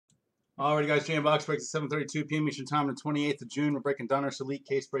Alrighty, guys, Jam Box breaks at 7:32 p.m. Eastern Time on the 28th of June. We're breaking Donruss Elite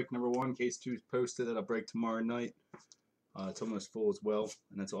case break number 1. Case 2 is posted. That'll break tomorrow night. It's almost full as well,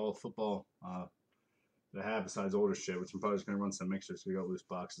 and that's all football that I have besides older shit, which I'm probably just going to run some mixers so we got loose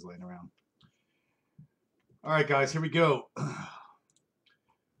boxes laying around. Alright, guys, here we go.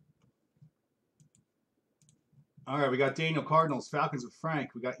 Alright, we got Daniel, Cardinals, Falcons with Frank.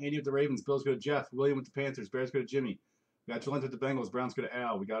 We got Andy with the Ravens, Bills go to Jeff, William with the Panthers, Bears go to Jimmy. We got Jalent with the Bengals, Browns go to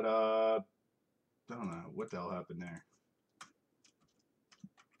Al. We got, I don't know what the hell happened there.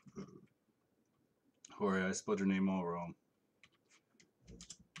 Jorge, I spelled your name all wrong.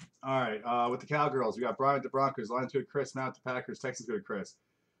 All right, with the Cowgirls, we got Brian with the Broncos, Lions go to Chris, Matt with the Packers, Texans go to Chris.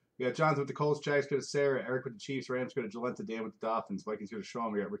 We got Jonathan with the Colts, Jags go to Sarah, Eric with the Chiefs, Rams go to Jalenta, Dan with the Dolphins, Vikings go to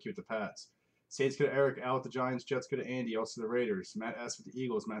Sean, we got Ricky with the Pats. Saints go to Eric, Al with the Giants, Jets go to Andy, also the Raiders, Matt S with the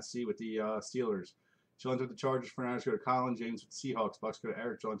Eagles, Matt C with the Steelers, Jalenta with the Chargers, Fernandez go to Colin, James with the Seahawks, Bucks go to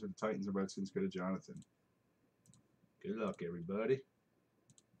Eric, Jalenta with the Titans, and Redskins go to Jonathan. Good luck, everybody.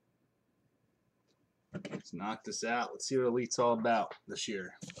 Let's knock this out. Let's see what Elite's all about this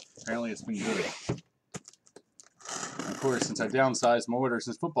year. Apparently it's been good. Of course, since I downsized my order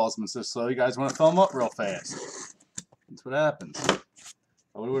since football's been so slow, you guys want to fill them up real fast. That's what happens.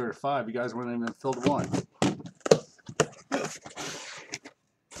 I would order 5. You guys weren't even filled 1.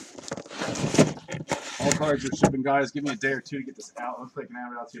 All cards are shipping, guys. Give me a day or 2 to get this out. Looks like I can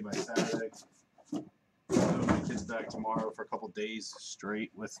have it out to you by Saturday. I'll move my kids back tomorrow for a couple days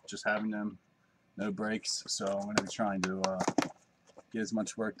straight with just having them. No breaks. So I'm going to be trying to get as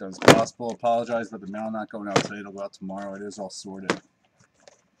much work done as possible. Apologize about the mail not going out today. It'll go out tomorrow. It is all sorted.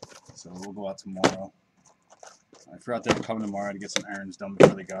 So we'll go out tomorrow. I forgot they were coming tomorrow to get some errands done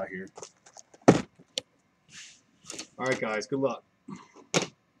before they got here. All right, guys. Good luck.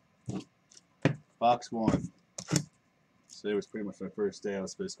 Box 1. Today was pretty much my first day I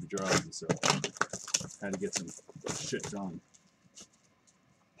was supposed to be driving, so I had to get some shit done.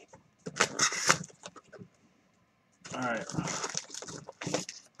 All right.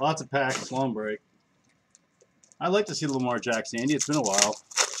 Lots of packs, long break. I'd like to see Lamar Jackson, Andy. It's been a while.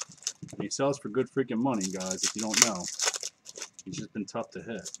 He sells for good freaking money, guys, if you don't know. He's just been tough to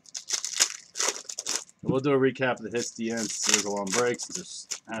hit. We'll do a recap of the hits at the end since there's a long break, since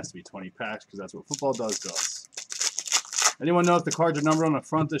there has to be 20 packs, because that's what football does to us. Anyone know if the cards are numbered on the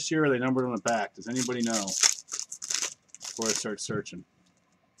front this year or are they numbered on the back? Does anybody know? Before I start searching.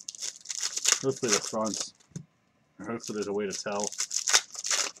 Hopefully the fronts. Or hopefully there's a way to tell.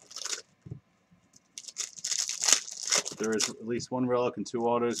 There is at least 1 relic and 2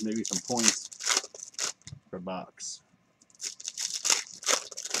 autos, maybe some points per box.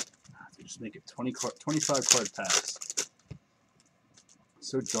 Just make it 25 card packs.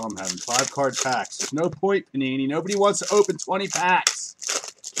 So dumb having 5 card packs. There's no point, Panini. Nobody wants to open 20 packs.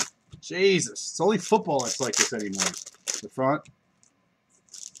 Jesus. It's only football that's like this anymore. The front.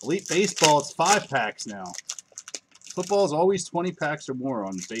 Elite Baseball, it's 5 packs now. Football is always 20 packs or more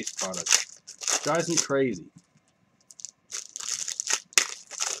on the base product. It drives me crazy.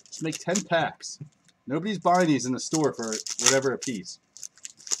 Just make 10 packs. Nobody's buying these in the store for whatever a piece.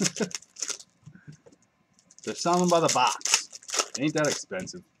 They're selling them by the box. Ain't that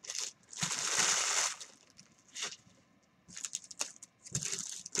expensive.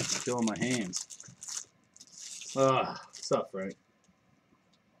 I'm killing my hands. What's up, Frank?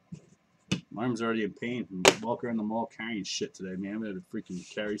 My arm's already in pain from walking around the mall carrying shit today, man. I've had to freaking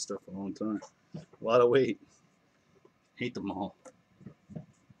carry stuff for a long time. A lot of weight. Hate the mall.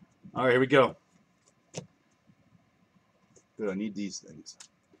 All right, here we go. Good, I need these things.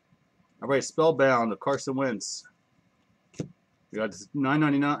 All right, Spellbound of Carson Wentz. We got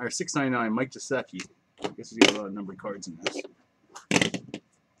 $9.99 or $6.99. Mike Gesicki. I guess he's got a lot of numbered cards in this.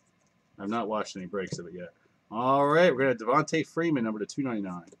 I've not watched any breaks of it yet. All right, we're gonna have Devontae Freeman, number to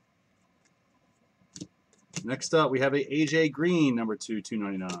 $2.99. Next up, we have a AJ Green, number 2,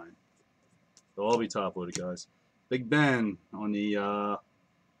 $2.99. They'll all be top loaded, guys. Big Ben on the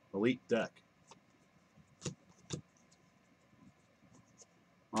Elite deck.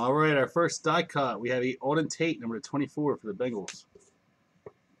 All right, our first die cut, we have a Auden Tate, number 24 for the Bengals.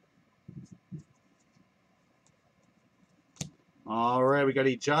 All right, we got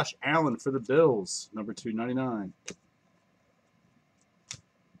a Josh Allen for the Bills, number 299.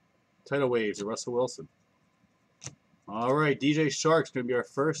 Tidal Waves of Russell Wilson. All right, DJ Shark's going to be our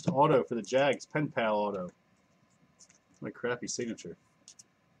first auto for the Jags, Pen Pal auto. My crappy signature.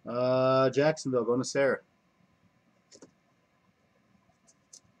 Jacksonville, going to Sarah.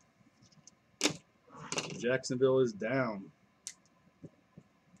 Jacksonville is down.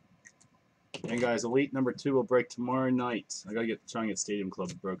 And guys, Elite number 2 will break tomorrow night. I gotta try and get Stadium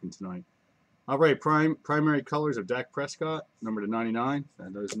Club broken tonight. All right, primary colors of Dak Prescott, number to 99.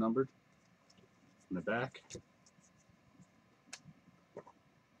 That is numbered in the back.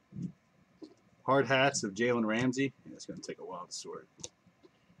 Hard hats of Jalen Ramsey. Yeah, it's gonna take a while to sort.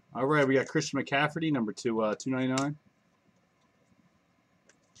 All right, we got Christian McCaffrey, number 299.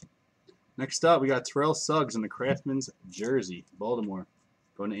 Next up, we got Terrell Suggs in the Craftsman's jersey, Baltimore,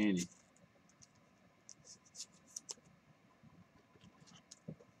 going to Andy.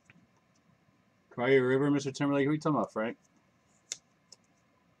 Cry your river, Mr. Timberlake. Who are you talking about, Frank?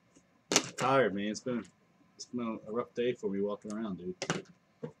 Tired, man. It's been a rough day for me walking around, dude.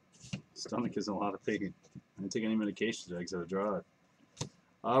 Stomach is in a lot of pain. I didn't take any medication today because I had to drive.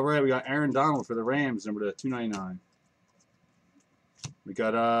 All right, we got Aaron Donald for the Rams, number to 299. We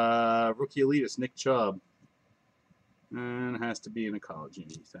got rookie elitist Nick Chubb, and it has to be in a college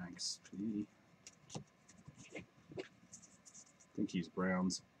uni. Thanks. I think he's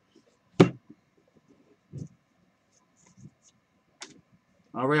Browns.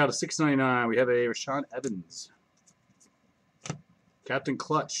 All right, out of 699, we have a Rashaan Evans. Captain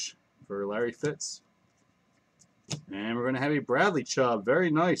Clutch for Larry Fitz. And we're going to have a Bradley Chubb.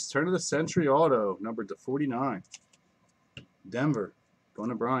 Very nice. Turn of the century auto, numbered to 49. Denver. Going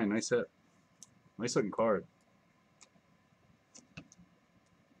to Brian. Nice hit. Nice looking card.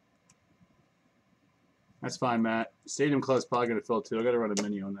 That's fine, Matt. Stadium Club's probably going to fill too. I got to run a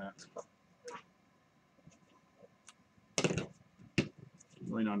mini on that.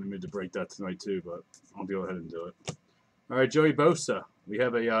 Really not in the mood to break that tonight too, but I'll go ahead and do it. All right, Joey Bosa. We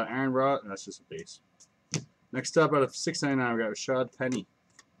have a Aaron Rod. That's just a base. Next up, out of 699, we got Rashad Penny.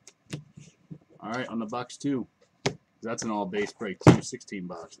 All right, on the box 2. That's an all base break too. 16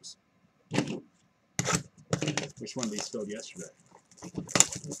 boxes. Which one of these filled yesterday?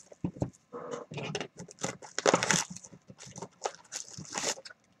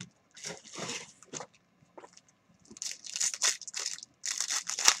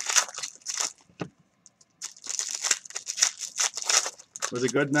 Was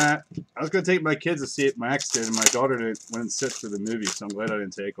it good, Matt? I was going to take my kids to see it. My ex did, and my daughter went and sit for the movie, so I'm glad I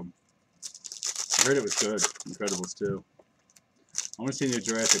didn't take them. I heard it was good. Incredibles, too. I want to see New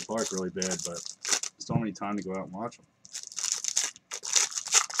Jurassic Park really bad, but just don't have any time to go out and watch them.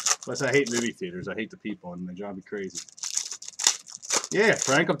 Plus, I hate movie theaters. I hate the people, and they drive me crazy. Yeah,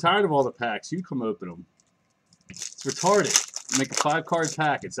 Frank, I'm tired of all the packs. You come open them. It's retarded. Make a 5-card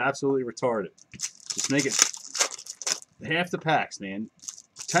pack. It's absolutely retarded. Just make it half the packs, man.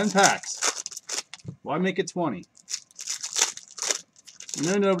 10 packs. Why make it 20? You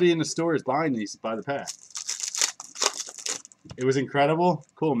know nobody in the store is buying these by the pack. It was incredible.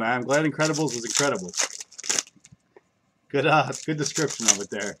 Cool, man. I'm glad Incredibles was incredible. Good description of it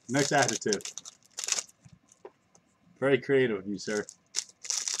there. Next adjective. Very creative of you, sir.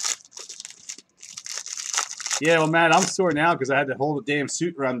 Yeah, well, Matt, I'm sore now because I had to hold a damn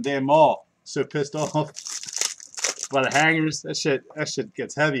suit around the damn mall. So pissed off by the hangers. That shit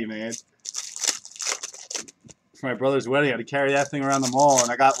gets heavy, man. For my brother's wedding, I had to carry that thing around the mall, and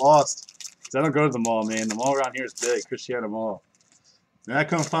I got lost. Because I don't go to the mall, man. The mall around here is big, Christiana Mall. And I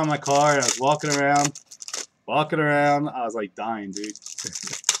couldn't find my car, and I was walking around. I was like dying, dude.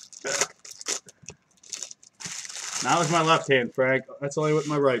 Now with my left hand, Frank. That's only with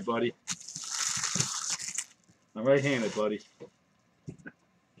my right, buddy. I'm right-handed, buddy.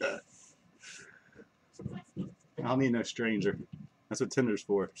 I'll need no stranger. That's what Tinder's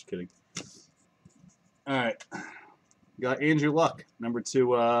for. Just kidding. All right. Got Andrew Luck, number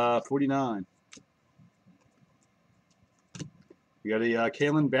 249. We got a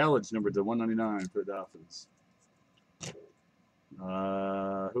Kalen Ballage, number to 199 for the Dolphins.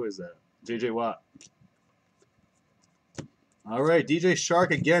 Who is that? J.J. Watt. All right, DJ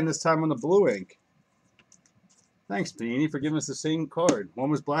Shark again, this time on the blue ink. Thanks, Panini, for giving us the same card.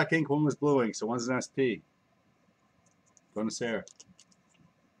 One was black ink, one was blue ink, so one's an SP. Bonus Sarah.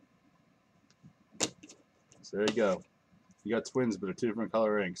 So there you go. You got twins, but they're 2 different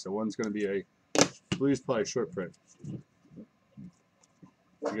color inks. So one's going to be a blue's probably short print.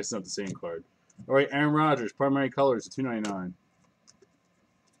 I guess it's not the same card. All right, Aaron Rodgers, primary colors, $2.99.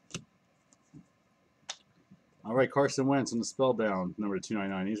 All right, Carson Wentz on the Spellbound, number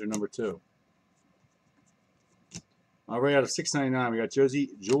 $2.99. These are number 2. All right, out of $6.99, we got Josie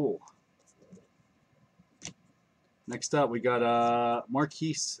Jewell. Next up, we got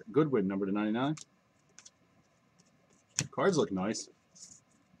Marquise Goodwin, number to 99. Cards look nice.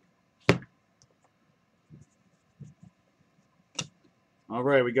 All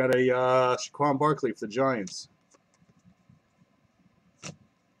right, we got a Saquon Barkley for the Giants.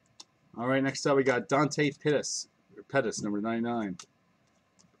 All right, next up we got Dante Pettis, number 99.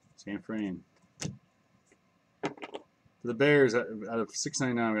 San Fran. For the Bears, out of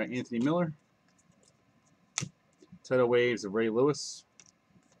 699, we got Anthony Miller. Tidal Waves of Ray Lewis.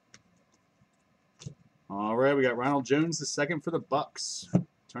 All right, we got Ronald Jones, the second for the Bucks.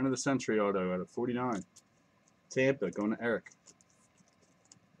 Turn of the century auto out of 49. Tampa, going to Eric.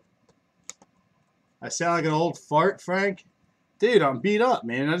 I sound like an old fart, Frank? Dude, I'm beat up,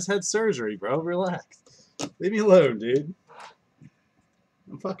 man. I just had surgery, bro. Relax. Leave me alone, dude.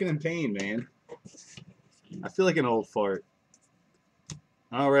 I'm fucking in pain, man. I feel like an old fart.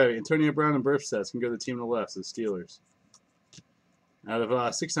 All right, Antonio Brown and Burfsets can go to the team on the left, so the Steelers. Out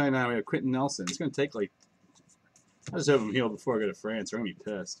of 699, we have Quentin Nelson. It's going to take like... I just hope I'm healed before I go to France, or I'm going to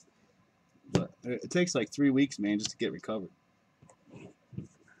be pissed. But it takes like 3 weeks, man, just to get recovered.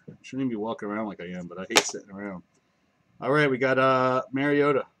 Shouldn't even be walking around like I am, but I hate sitting around. All right, we got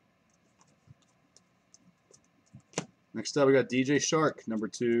Mariota. Next up, we got DJ Shark, number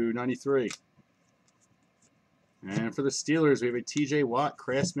 293. And for the Steelers, we have a TJ Watt,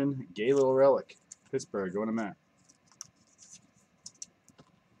 Craftsman, Gay Little Relic. Pittsburgh, going to Matt.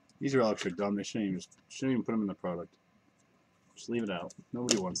 These relics are dumb. They shouldn't even put them in the product. Just leave it out.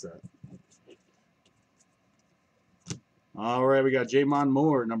 Nobody wants that. All right, we got Jamon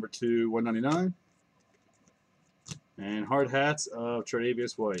Moore, number 2/199. And hard hats of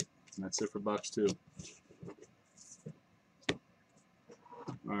Tre'Davious White. And that's it for box 2.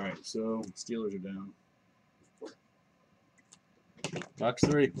 All right, so Steelers are down. Box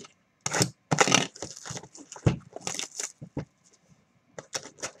 3.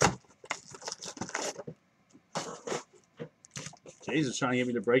 Jay's is trying to get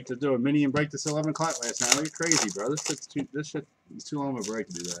me to break to do a mini and break this 11 o'clock last night. You're crazy, bro. This shit is too long of a break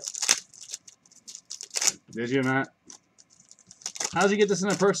to do that. Did you, Matt? How did you get this in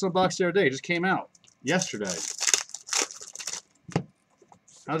a personal box the other day? It just came out yesterday.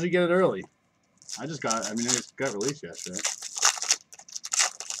 How did you get it early? I just got released yesterday.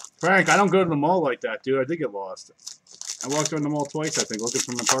 Frank, I don't go to the mall like that, dude. I did get lost. I walked around the mall twice, I think, looking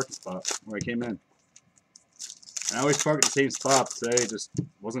for my parking spot where I came in. I always park at the same spot. Today, just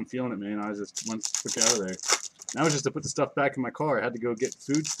wasn't feeling it, man. I just went quick out of there. That was just to put the stuff back in my car. I had to go get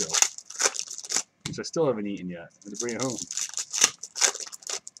food still, which I still haven't eaten yet. I had to bring it home.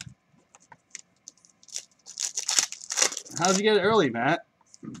 How'd you get it early, Matt?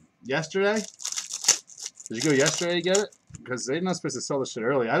 Yesterday? Did you go yesterday to get it? Because they're not supposed to sell the shit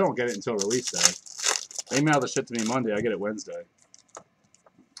early. I don't get it until release day. They mail the shit to me Monday. I get it Wednesday.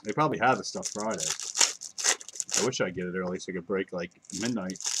 They probably have the stuff Friday. I wish I'd get it early so I could break like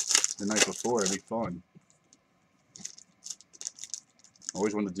midnight the night before. It'd be fun. I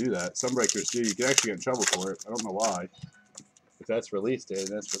always wanted to do that. Some breakers do. You can actually get in trouble for it. I don't know why. If that's release day,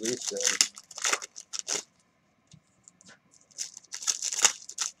 then that's release day.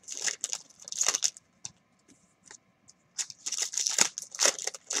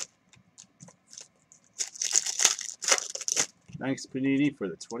 Thanks, Panini, for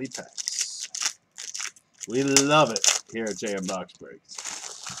the 20 packs. We love it here at JM Box Breaks.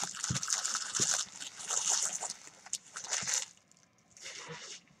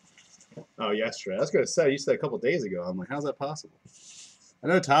 Oh, yesterday. I was going to say, you said a couple days ago. I'm like, how's that possible? I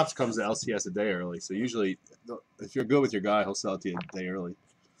know Topps comes to LCS a day early, so usually, if you're good with your guy, he'll sell it to you a day early.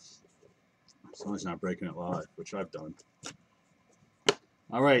 As long as you're not breaking it live, which I've done.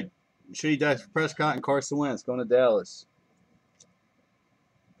 All right. Shitty Dak Prescott and Carson Wentz going to Dallas.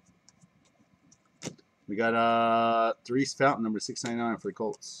 We got Therese Fountain, number 699 for the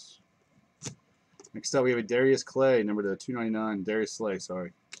Colts. Next up, we have a Darius Clay, number 299. Darius Slay,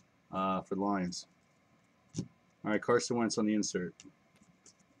 sorry, for the Lions. All right, Carson Wentz on the insert.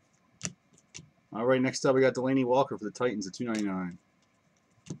 All right, next up, we got Delaney Walker for the Titans at 299.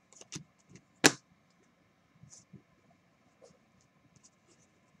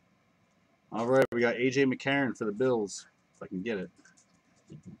 All right, we got A.J. McCarron for the Bills, if I can get it.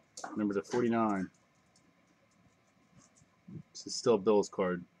 Number 49. This is still a Bills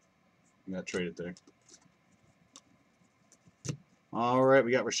card. I got traded there. All right,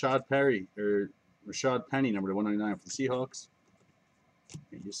 we got Rashad Penny, number 199 for the Seahawks.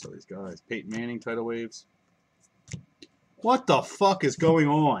 Man, you saw these guys. Peyton Manning, Tidal Waves. What the fuck is going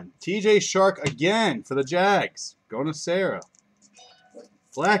on? TJ Shark again for the Jags. Going to Sarah.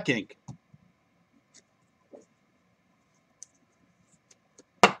 Black ink.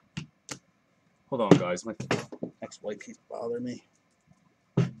 Hold on, guys. My ex-wife keeps bothering me.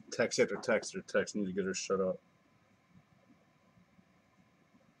 Text after text after text. Need to get her shut up.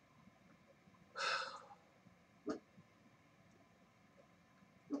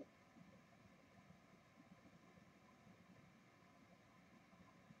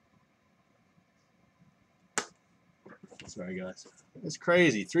 Sorry, guys. It's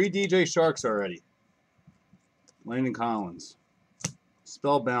crazy. 3 DJ Sharks already. Landon Collins.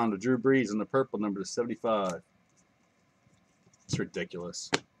 Spellbound to Drew Brees on the purple, number 75. It's ridiculous.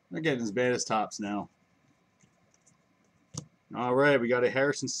 They're getting as bad as Topps now. All right, we got a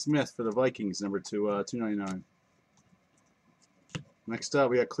Harrison Smith for the Vikings, number 299. Next up,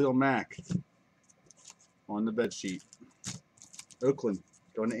 we got Khalil Mack on the bed sheet. Oakland,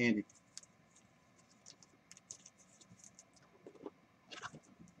 going to Andy.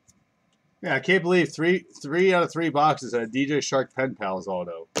 Yeah, I can't believe three out of 3 boxes had DJ Shark Pen Pals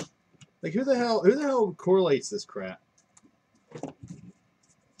auto. Like who the hell correlates this crap?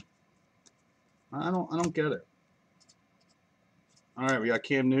 I don't get it. All right, we got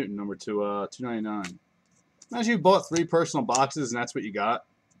Cam Newton, number 299. Imagine you bought 3 personal boxes and that's what you got.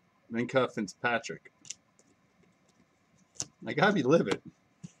 Minkah Fitzpatrick. I gotta be livid.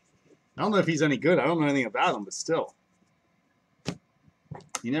 I don't know if he's any good. I don't know anything about him, but still.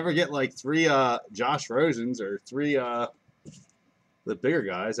 You never get like 3 Josh Rosens or 3 the bigger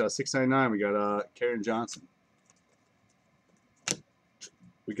guys. 699, we got Karen Johnson.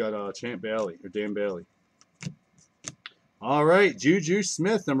 We got Champ Bailey or Dan Bailey. All right, Juju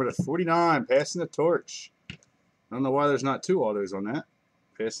Smith, number 49, passing the torch. I don't know why there's not 2 autos on that.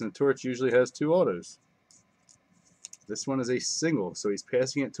 Passing the torch usually has 2 autos. This one is a single, so he's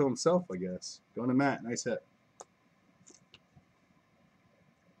passing it to himself, I guess. Going to Matt, nice hit.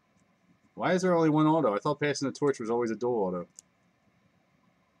 Why is there only 1 auto? I thought passing the torch was always a dual auto.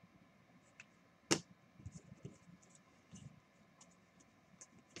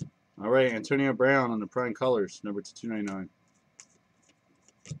 All right, Antonio Brown on the prime colors, number 299.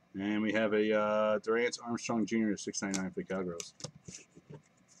 And we have a Durant Armstrong Jr. 699 for the Cowgirls.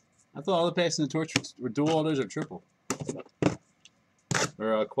 I thought all the passing the torch were dual autos or triple.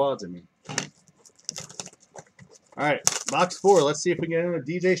 Or quads, I mean. All right, box 4. Let's see if we can get a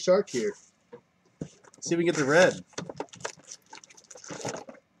DJ Shark here. Let's see if we can get the red.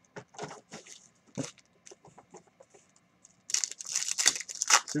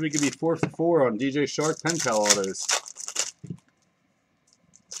 See if we can be 4 for 4 on DJ Shark Pen Pal autos.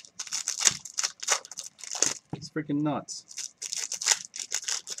 It's freaking nuts.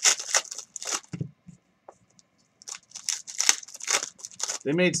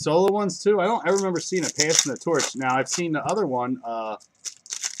 They made solo ones too. I remember seeing a passing the torch. Now I've seen the other one.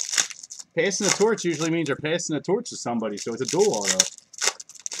 Passing the torch usually means you're passing the torch to somebody, so it's a dual auto.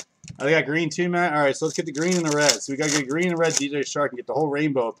 I got green too, Matt. All right, so let's get the green and the red. So we got to get green and red DJ Shark and get the whole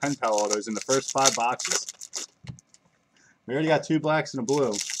rainbow of Pen Pal autos in the first 5 boxes. We already got 2 blacks and a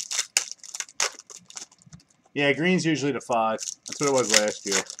blue. Yeah, green's usually the 5. That's what it was last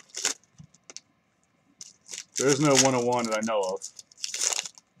year. There is no 101 that I know of.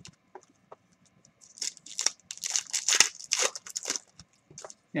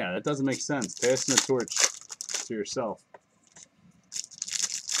 Yeah, that doesn't make sense. Passing the torch to yourself.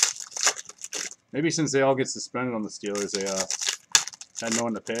 Maybe since they all get suspended on the Steelers, they had no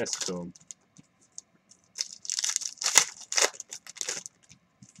one to pass it to them.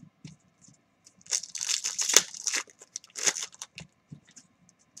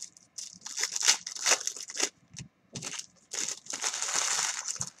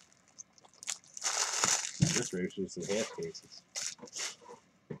 This ratio is the half cases.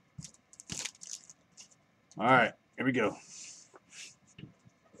 All right, here we go.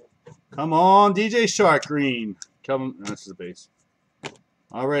 Come on, DJ Shark green. Come, no, this is the base.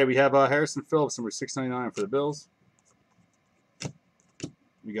 All right, we have Harrison Phillips, number 699 for the Bills.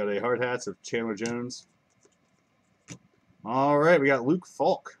 We got a hard hats of Chandler Jones. All right, we got Luke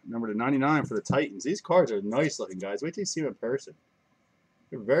Falk, number 99 for the Titans. These cards are nice looking, guys. Wait till you see them in person.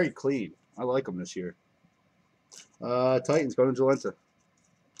 They're very clean. I like them this year. Titans going to Jalenta.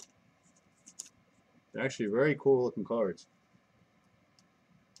 They're actually very cool looking cards.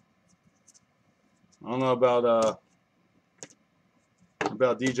 I don't know about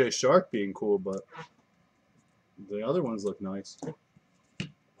DJ Shark being cool, but the other ones look nice.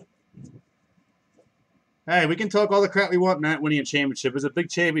 Hey, we can talk all the crap we want, Matt, winning a championship. It was a big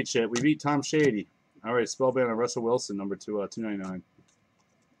championship. We beat Tom Shady. All right, Spellbound and Russell Wilson, number 299.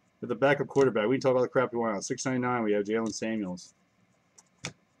 For the backup quarterback, we can talk all the crap we want. On 699, we have Jalen Samuels.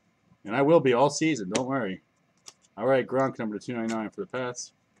 And I will be all season, don't worry. All right, Gronk, number 299 for the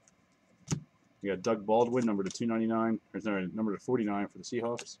Pats. We got Doug Baldwin, number 299, or sorry, number 49 for the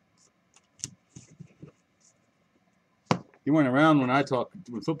Seahawks. You weren't around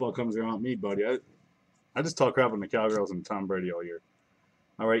when football comes around me, buddy. I just talk crap on the Cowgirls and Tom Brady all year.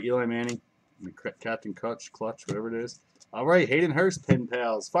 All right, Eli Manning, Captain Clutch, whatever it is. All right, Hayden Hurst, Pen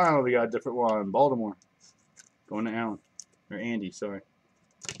Pals. Finally, we got a different one. Baltimore. Going to Allen. Or Andy, sorry.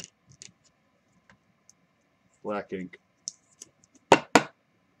 Black ink.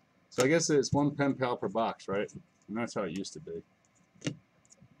 So I guess it's 1 pen pal per box, right? And that's how it used to be.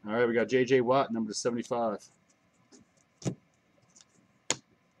 All right, we got J.J. Watt, number 75.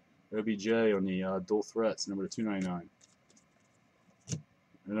 OBJ on the dual threats, number 299.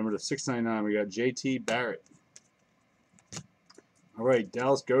 And number 699, we got J.T. Barrett. All right,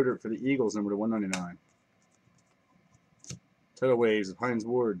 Dallas Goedert for the Eagles, number 199. Tidal Waves of Hines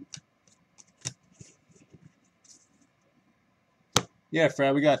Ward. Yeah,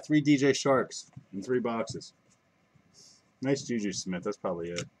 Fred, we got 3 DJ Sharks in 3 boxes. Nice Juju Smith. That's probably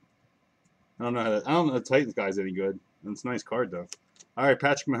it. I don't know the Titans guy's any good. It's a nice card though. All right,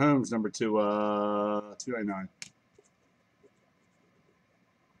 Patrick Mahomes, number 299.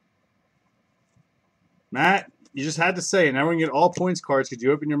 Matt, you just had to say it. Now we're gonna get all points cards because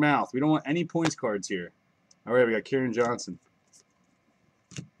you open your mouth. We don't want any points cards here. All right, we got Kieran Johnson.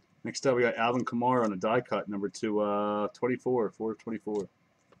 Next up, we got Alvin Kamara on a die cut, number 224, 424.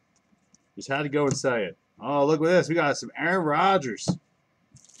 Just had to go and say it. Oh, look at this. We got some Aaron Rodgers.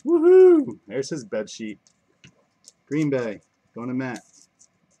 Woohoo! There's his bed sheet. Green Bay. Going to Matt.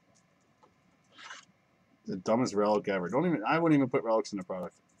 The dumbest relic ever. I wouldn't even put relics in the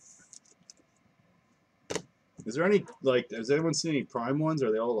product. Is there any, like, has anyone seen any prime ones, or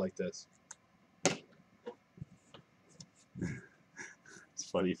are they all like this? It's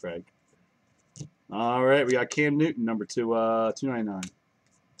funny, Frank. All right, we got Cam Newton, number 299.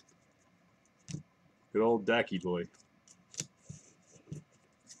 Good old Dacky boy.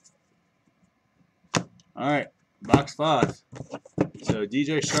 All right, box 5. So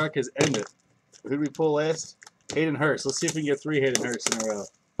DJ Shark has ended. Who did we pull last? Hayden Hurst. Let's see if we can get 3 Hayden Hurst in a row.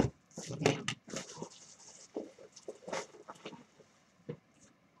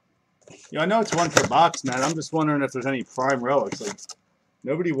 Yeah, I know it's 1 per box, Matt. I'm just wondering if there's any prime relics. Like,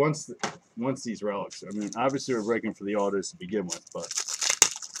 nobody wants these relics. I mean, obviously we're breaking for the autos to begin with, but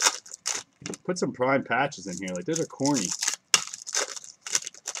put some prime patches in here. Like, those are corny.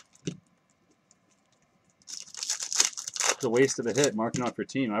 It's a waste of a hit marking off your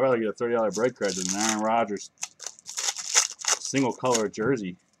team. I'd rather get a $30 break credit than an Aaron Rodgers single color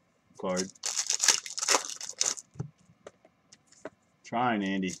jersey card. Trying,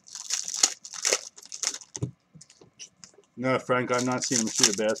 Andy. No, Frank, I've not seen him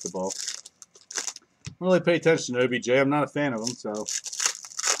shoot a basketball. I don't really pay attention to OBJ. I'm not a fan of him, so.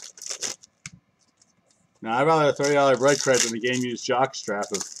 Now, I'd rather have a $30 break credit than the game-used jock strap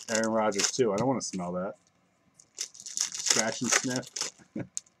of Aaron Rodgers, too. I don't want to smell that. Scratch and sniff.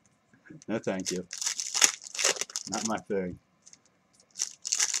 No, thank you. Not my thing.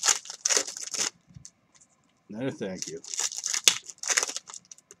 No, thank you.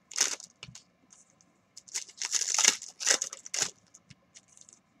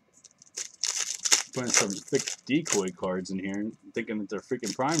 Putting some thick decoy cards in here, thinking that they're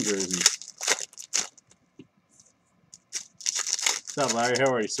freaking prime jerseys. What's up, Larry?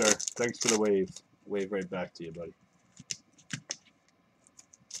 How are you, sir? Thanks for the wave. Wave right back to you, buddy.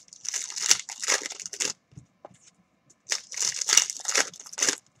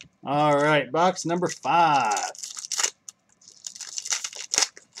 All right, box number 5.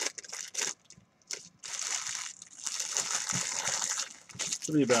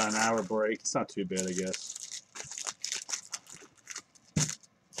 It'll be about an hour break. It's not too bad, I guess.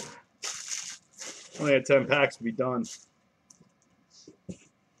 Only had 10 packs to be done.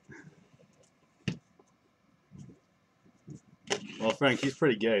 Well, Frank, he's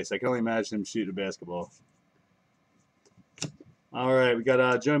pretty gay, so I can only imagine him shooting a basketball. All right, we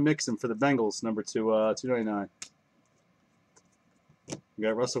got Joe Mixon for the Bengals, number 299. We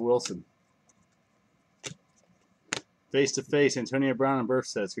got Russell Wilson. Face-to-face, Antonio Brown and birth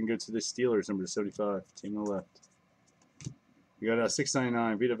sets can go to the Steelers, number 75, team on the left. We got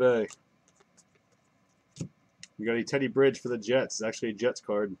 699, Vita Vea. We got a Teddy Bridge for the Jets. It's actually a Jets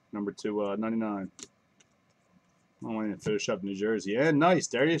card, number 299. I want to Photoshop New Jersey. And nice,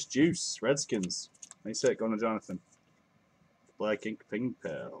 Darius Juice, Redskins. Nice hit, going to Jonathan. Black ink ping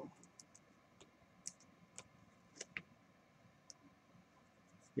pal.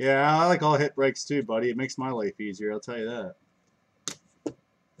 Yeah, I like all hit breaks too, buddy. It makes my life easier, I'll tell you that.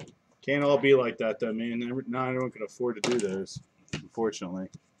 Can't all be like that, though, man. Not everyone can afford to do those, unfortunately.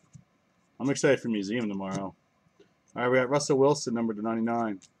 I'm excited for Museum tomorrow. All right, we got Russell Wilson, number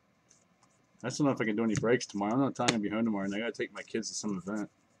 99. I just don't know if I can do any breaks tomorrow. I'm not time to be home tomorrow, and I got to take my kids to some event.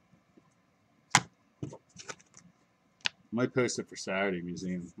 Might post it for Saturday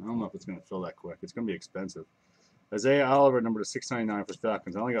Museum. I don't know if it's going to fill that quick. It's going to be expensive. Isaiah Oliver, number 699 for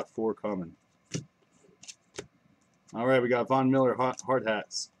Falcons. I only got 4 coming. All right, we got Von Miller hard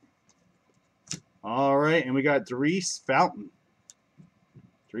hats. All right, and we got Dries Fountain.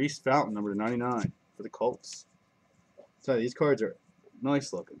 Dries Fountain, number 99 for the Colts. So these cards are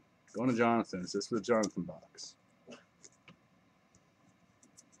nice looking. Going to Jonathan. Is this for the Jonathan box?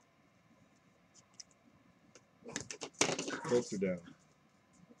 Colts are down.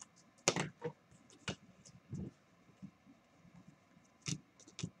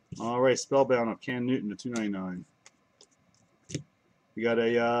 All right, Spellbound of Cam Newton to 299. We got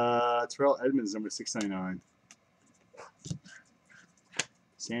a Terrell Edmonds, number 699.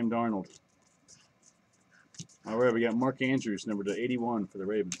 Sam Darnold. All right, we got Mark Andrews, number to 81 for the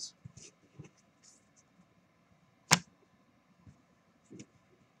Ravens.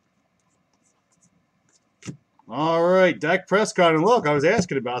 All right, Dak Prescott, and look, I was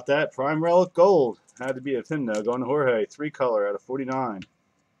asking about that. Prime Relic Gold. Had to be a him, though. Going to Jorge. 3-color out of 49.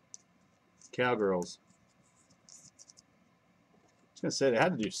 Cowgirls. I was going to say, they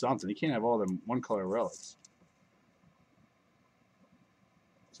had to do something. You can't have all them one-color relics.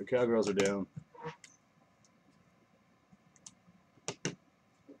 So Cowgirls are down.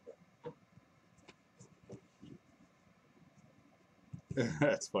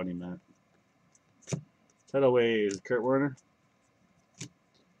 That's funny, man. Away is Kurt Warner.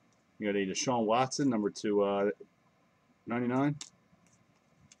 You got a Deshaun Watson, number 299.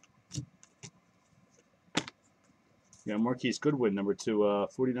 You got Marquise Goodwin, number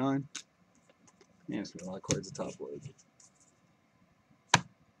 249. Man, it's got a lot of cards at top load.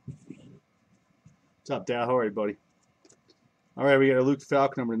 What's up, Dad? How are you, buddy? All right, we got a Luke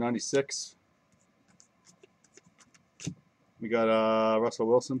Falk, number 96. We got Russell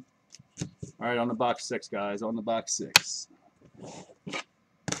Wilson. All right, on the box 6, guys. On the box 6.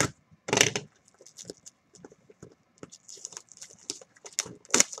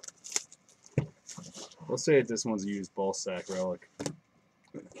 We'll say that this one's a used ball sack relic.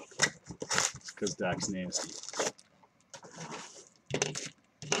 Because Dak's nasty.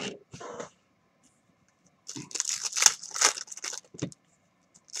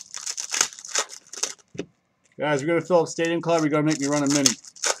 Guys, we're going to fill up Stadium Club. You're going to make me run a mini.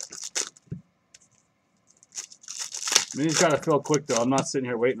 Mini's got to fill quick, though. I'm not sitting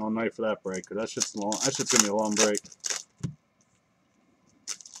here waiting all night for that break, because that shit's long. That shit's going to be a long break.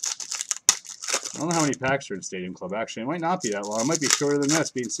 I don't know how many packs are in Stadium Club, actually. It might not be that long. It might be shorter than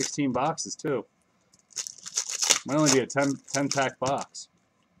this, being 16 boxes, too. It might only be a 10-pack box.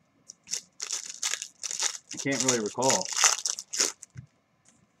 I can't really recall.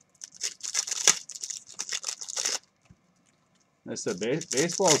 I said,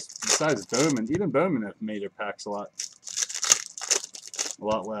 baseball's, besides Bowman, even Bowman have made their packs a lot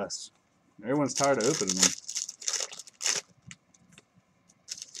less. Everyone's tired of opening them.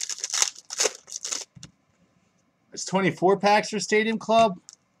 It's 24 packs for Stadium Club?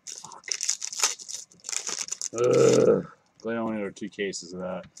 Fuck. Ugh. Glad I only had 2 cases of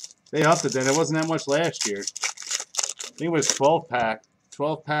that. They upped it then. It wasn't that much last year. I think it was 12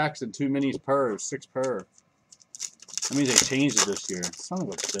 packs and 2 minis per, 6 per. That means they changed it this year. Son of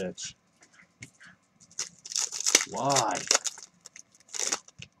a bitch. Why?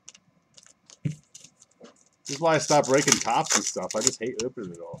 This is why I stopped breaking tops and stuff. I just hate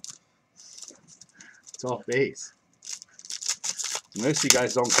opening it all. It's off base. Most of you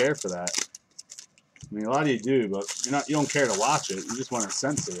guys don't care for that. I mean, a lot of you do, but you don't care to watch it. You just want to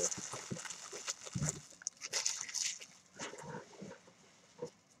sense it.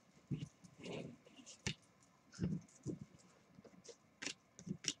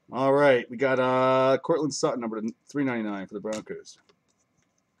 All right, we got Cortland Sutton, number 399 for the Broncos.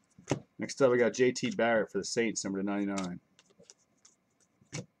 Next up, we got J.T. Barrett for the Saints, number 99.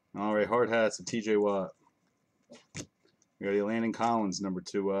 All right, hard hats of T.J. Watt. We got Landon Collins, number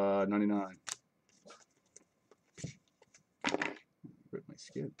 299. Rip my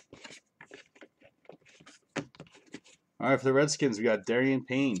skin. All right, for the Redskins, we got Darian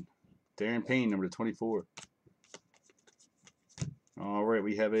Payne. Darian Payne, number 24. All right,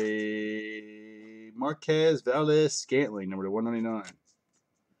 we have a Marquez Valdes-Scantling, number 199.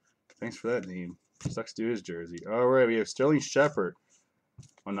 Thanks for that name. Sucks to his jersey. All right, we have Sterling Shepard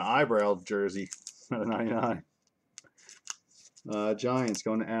on the eyebrow jersey, 99. Giants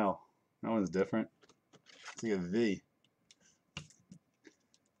going to Al. That one's different. It's like a V.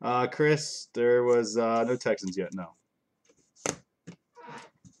 Chris, there was no Texans yet. No.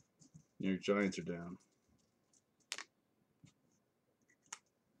 Your Giants are down.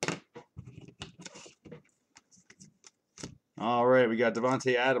 All right, we got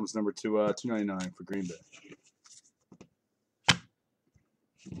Devontae Adams, number 299 for Green Bay.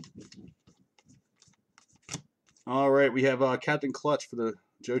 All right, we have Captain Clutch for the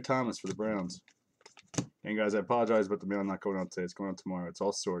Joe Thomas for the Browns. And guys, I apologize about the mail not going out today. It's going out tomorrow. It's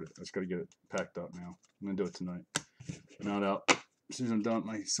all sorted. I just got to get it packed up now. I'm going to do it tonight. Mailed out as soon as I'm done with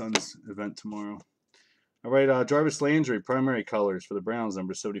my son's event tomorrow. All right, Jarvis Landry, primary colors for the Browns,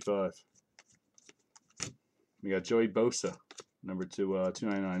 number 75. We got Joey Bosa, number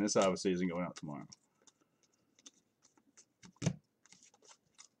 299. This obviously isn't going out tomorrow.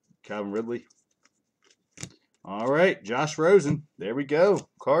 Calvin Ridley. All right, Josh Rosen. There we go.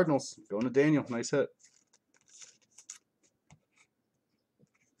 Cardinals going to Daniel. Nice hit.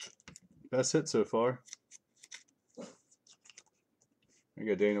 Best hit so far. There you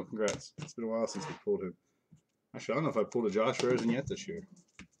go, Daniel. Congrats. It's been a while since we pulled him. Actually, I don't know if I pulled a Josh Rosen yet this year.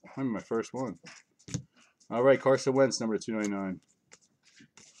 I'm my first one. All right, Carson Wentz, number 299.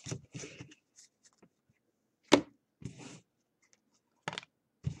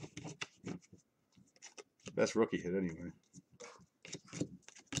 Best rookie hit anyway.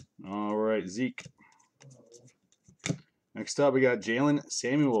 All right, Zeke. Next up, we got Jalen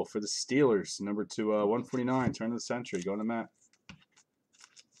Samuel for the Steelers, number 149, turn of the century, going to Matt.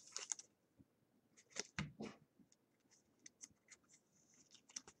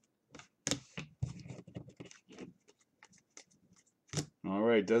 All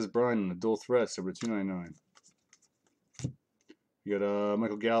right, Des Bryant, the dual threats, number 299. You got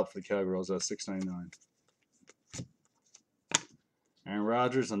Michael Gallup for the Cowgirls, 699. Aaron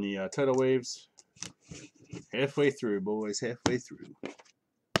Rodgers on the tidal waves. Halfway through, boys, halfway through.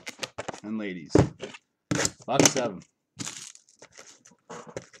 And ladies. Box 7.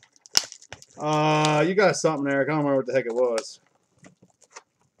 You got something, Eric. I don't remember what the heck it was.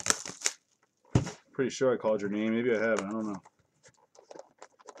 Pretty sure I called your name. Maybe I haven't. I don't know.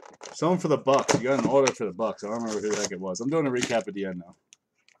 Someone for the Bucks. You got an order for the Bucks. I don't remember who the heck it was. I'm doing a recap at the end now.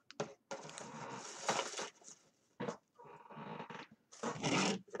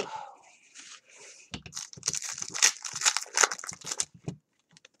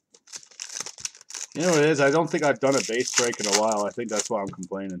 You know what it is? I don't think I've done a base break in a while. I think that's why I'm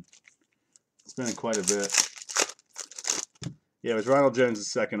complaining. It's been quite a bit. Yeah, it was Ronald Jones'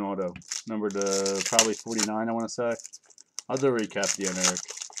 second auto. Numbered probably 49, I want to say. I'll do a recap at the end, Eric.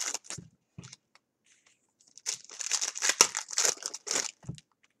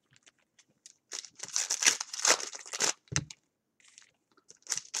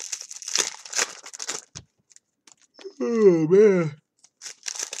 Oh, man.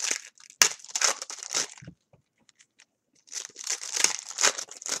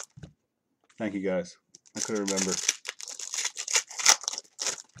 Thank you, guys. I couldn't remember.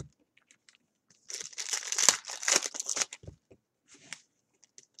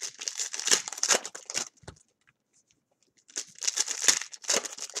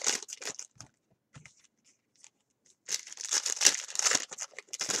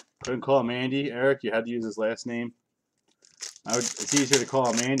 Couldn't call him Andy, Eric. You had to use his last name. It's easier to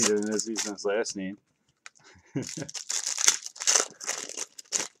call him Andy than it is using his last name.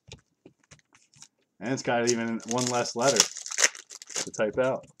 And it's got even one less letter to type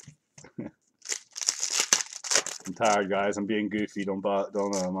out. I'm tired, guys. I'm being goofy. Don't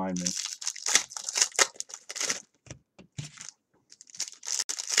mind me.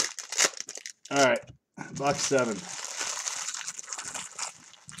 All right, box 7.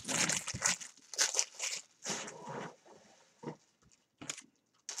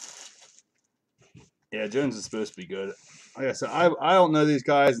 Yeah, Jones is supposed to be good. Like I said, I don't know these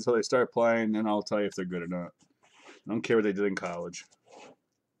guys until they start playing, and I'll tell you if they're good or not. I don't care what they did in college.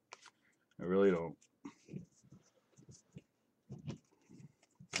 I really don't.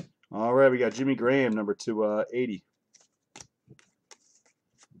 All right, we got Jimmy Graham, number 280.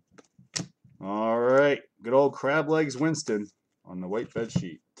 All right, good old Crab Legs Winston on the white bed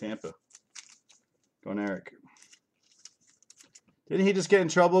sheet, Tampa. Going Eric. Didn't he just get in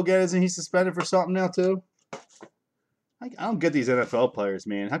trouble again? Isn't he suspended for something now too? I don't get these NFL players,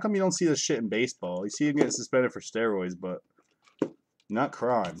 man. How come you don't see this shit in baseball? You see him getting suspended for steroids, but not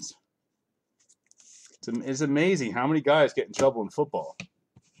crimes. It's amazing how many guys get in trouble in football.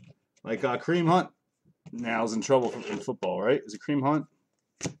 Like Kareem Hunt now is in trouble in football, right? Is it Kareem Hunt?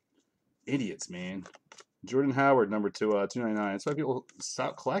 Idiots, man. Jordan Howard, number 299. That's why people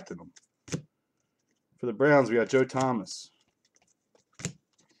stop collecting them. For the Browns, we got Joe Thomas.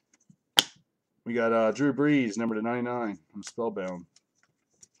 We got Drew Brees, number 99. I'm spellbound.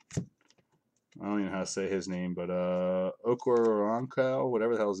 I don't even know how to say his name, but Okoronkwo,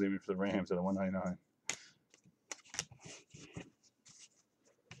 whatever the hell his name is for the Rams at a 199.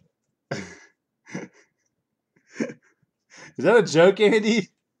 Is that a joke, Andy?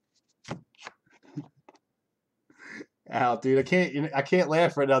 Ow, dude, I can't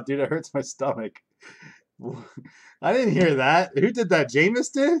laugh right now, dude. It hurts my stomach. I didn't hear that. Who did that?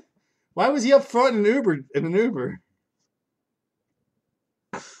 Jameis did? Why was he up front in an Uber?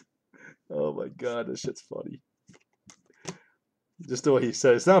 Oh my god, this shit's funny. Just the way he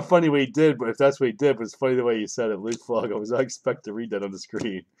said it. It's not funny what he did, but if that's what he did, but it's funny the way he said it. Luke Fogg, I was not expecting to read that on the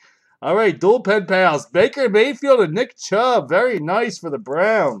screen. All right, dual pen pals. Baker Mayfield and Nick Chubb. Very nice for the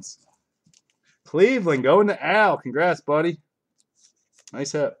Browns. Cleveland going to Al. Congrats, buddy.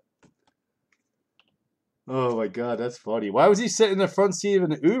 Nice hit. Oh my god, that's funny. Why was he sitting in the front seat of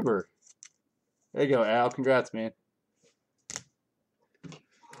an Uber? There you go, Al. Congrats, man.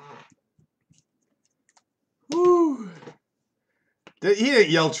 Woo. He didn't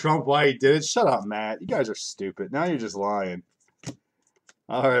yell Trump why he did it. Shut up, Matt. You guys are stupid. Now you're just lying.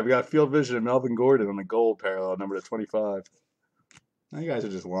 All right, we got Field Vision and Melvin Gordon on the gold parallel, number to 25. Now you guys are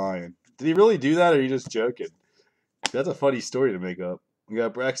just lying. Did he really do that, or are you just joking? That's a funny story to make up. We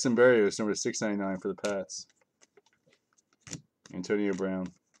got Braxton Berrios, number 699 for the Pats. Antonio Brown.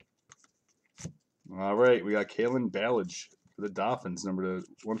 All right, we got Kalen Ballage for the Dolphins, number to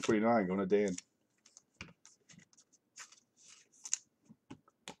 149, going to Dan.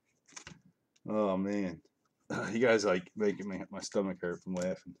 Oh, man. You guys like making my stomach hurt from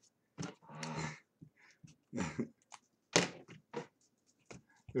laughing.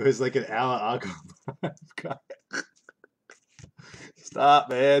 It was like an Ala Aqua. Stop,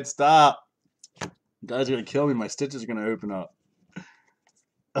 man. Stop. You guys are going to kill me. My stitches are going to open up.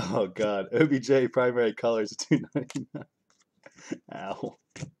 Oh, God. OBJ primary colors $2.99. Ow.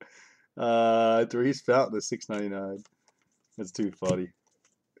 Therese Fountain is $6.99. That's too funny.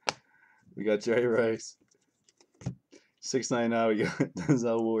 We got Jerry Rice. $6.99. We got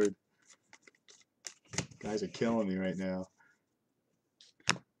Denzel Ward. Guys are killing me right now.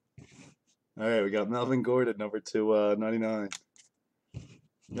 All right, we got Melvin Gordon, number 299.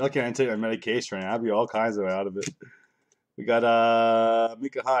 You're lucky I didn't take my medication right now. I'd be all kinds of out of it. We got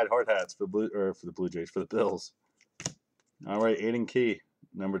Mika Hyde hard hats for the Blue Jays, for the Bills. All right, Aiden Key,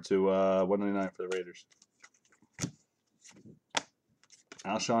 number 199 for the Raiders.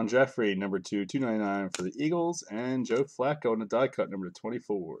 Alshon Jeffrey, number 299 for the Eagles, and Joe Flacco in the die cut, number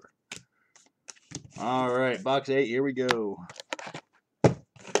 24. All right, box 8, here we go.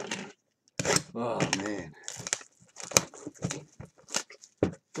 Oh man.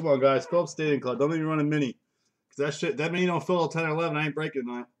 Come on, guys. Fill up Stadium Club. Don't even run a mini. Cause that mini don't fill 10 or 11. I ain't breaking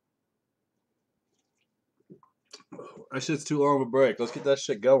tonight. That shit's too long of a break. Let's get that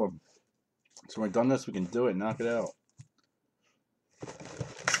shit going. So when we're done this, we can do it and knock it out.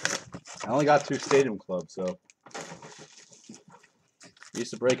 I only got 2 Stadium Clubs, so I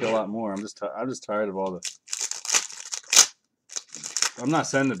used to break it a lot more. I'm just tired of all the. I'm not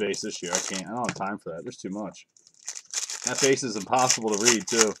sending the base this year. I can't. I don't have time for that. There's too much. That base is impossible to read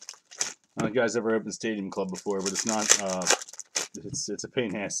too. I don't know if you guys ever opened Stadium Club before, but it's not. It's a pain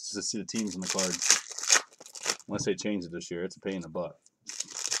in the ass to see the teams on the cards. Unless they change it this year, it's a pain in the butt.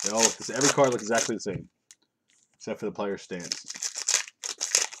 Every card looks exactly the same, except for the player stance.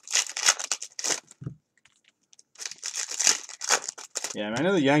 Yeah, I mean, I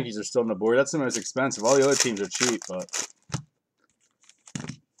know the Yankees are still on the board. That's the most expensive. All the other teams are cheap, but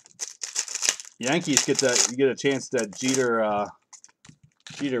Yankees get that. You get a chance that Jeter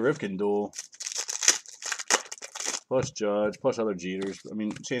Rifkin duel, plus Judge, plus other Jeters. I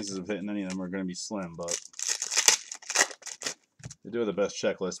mean, chances of hitting any of them are going to be slim, but they do have the best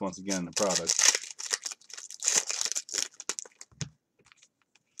checklist once again in the product.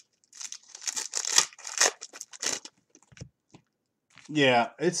 Yeah,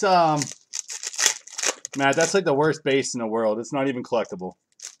 it's Matt, that's like the worst base in the world. It's not even collectible.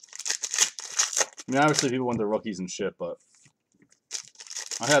 I mean, obviously people want the rookies and shit, but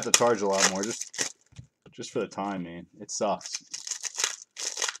I have to charge a lot more just for the time, man. It sucks.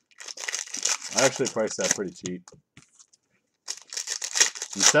 I actually priced that pretty cheap.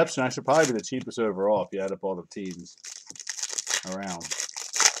 Inception, I should probably be the cheapest overall if you add up all the teams around.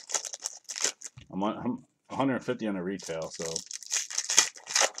 I'm 150 on the retail, so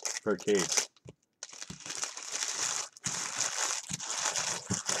per case.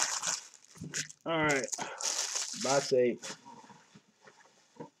 All right, box 8.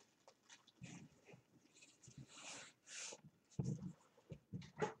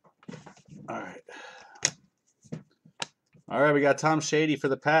 All right, we got Tom Shady for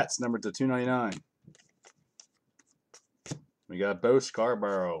the Pats, number to 299. We got Bo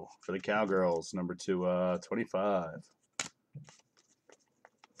Scarborough for the Cowgirls, number to 25.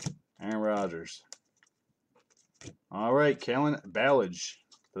 Aaron Rodgers. All right, Kalen Ballage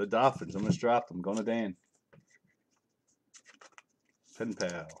for the Dolphins. Almost dropped him. Going to Dan. Pen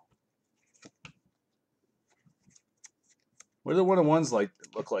Pal. What do the one-on-ones like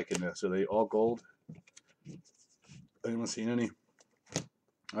look like in this? Are they all gold? Anyone seen any?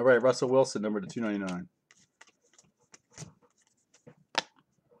 All right, Russell Wilson, number to 299.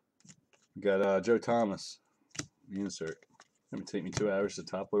 We got Joe Thomas. Insert. It would take me 2 hours to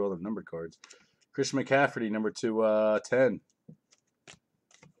top load all the number cards. Christian McCaffrey, number 210.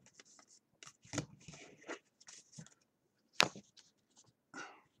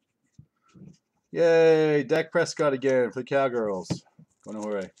 Yay! Dak Prescott again for the Cowgirls. Going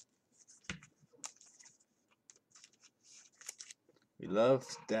hooray. We love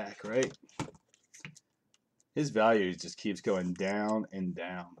Dak, right? His value just keeps going down and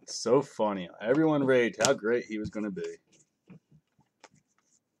down. It's so funny. Everyone raved how great he was going to be.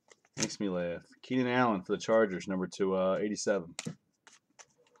 Makes me laugh. Keenan Allen for the Chargers, number 287.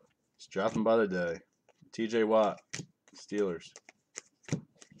 Just dropping by the day. TJ Watt, Steelers.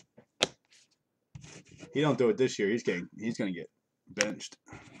 He don't do it this year. He's going to get benched.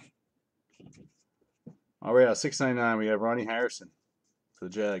 All right, 699. We have Ronnie Harrison for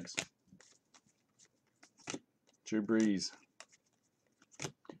the Jags. Drew Brees.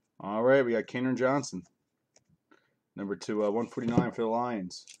 All right, we got Cameron Johnson, number 149 for the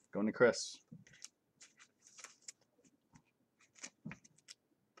Lions. Going to Chris.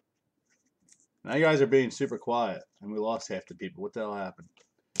 Now you guys are being super quiet, and we lost half the people. What the hell happened?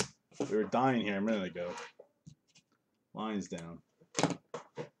 We were dying here a minute ago. Lions down.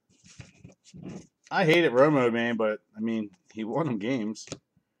 I hated Romo, man, but, I mean, he won them games.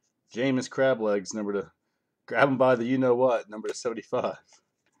 Jameis Crablegs, number to grab him by the you-know-what, number to 75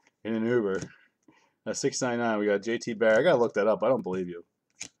 in an Uber. 699, we got JT Barrett. I got to look that up. I don't believe you.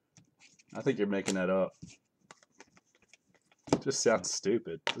 I think you're making that up. It just sounds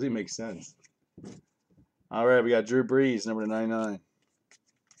stupid. Doesn't even make sense. All right, we got Drew Brees, number 99.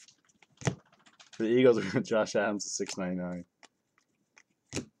 For the Eagles, we got Josh Adams at 699.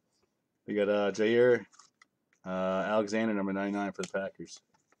 We got Jair Alexander, number 99 for the Packers.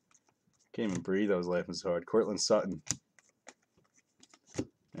 Can't even breathe. I was laughing so hard. Cortland Sutton.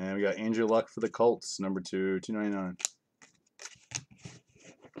 And we got Andrew Luck for the Colts, number 299.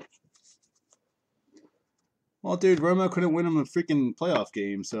 Well, dude, Romo couldn't win him a freaking playoff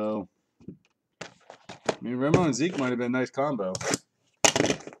game, so I mean, Romo and Zeke might have been a nice combo.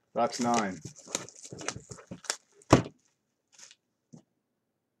 Box 9.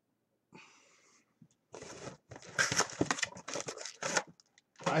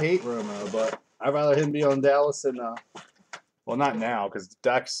 I hate Romo, but I'd rather him be on Dallas than, well, not now, because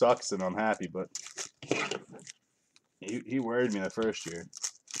Dak sucks and I'm happy, but he worried me the first year.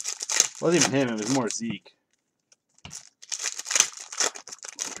 It wasn't even him, it was more Zeke.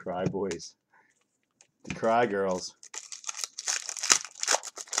 Cry boys. The Cry girls.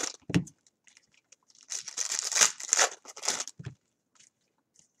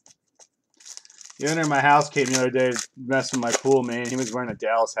 The owner of my house came the other day messing with my pool, man. He was wearing a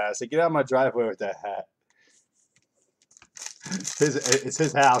Dallas hat. I said, get out of my driveway with that hat. It's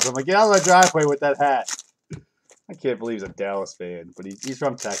his house. I'm like, get out of my driveway with that hat. I can't believe he's a Dallas fan, but he's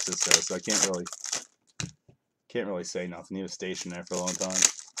from Texas, though, so I can't really say nothing. He was stationed there for a long time.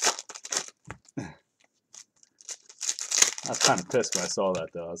 I was kind of pissed when I saw that,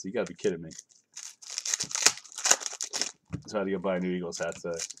 though. I was like, you gotta be kidding me. So I had to go buy a new Eagles hat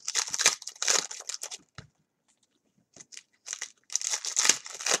today.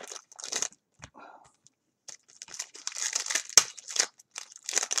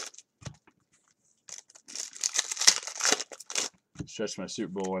 Stretch my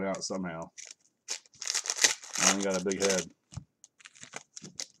Super Bowl one out somehow. I only got a big head.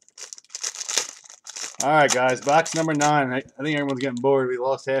 All right, guys. Box number 9. I think everyone's getting bored. We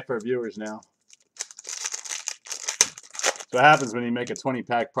lost half our viewers now. So what happens when you make a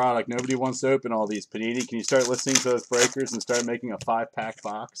 20-pack product? Nobody wants to open all these. Panini, can you start listening to those breakers and start making a 5-pack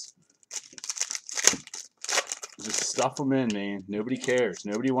box? Just stuff them in, man. Nobody cares.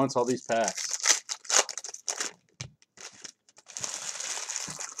 Nobody wants all these packs.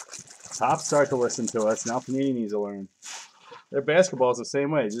 Tops start to listen to us. Now Panini needs to learn. Their basketball is the same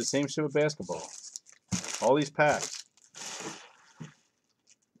way. It's the same shit with basketball. All these packs.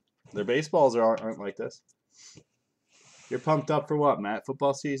 Their baseballs aren't like this. You're pumped up for what, Matt?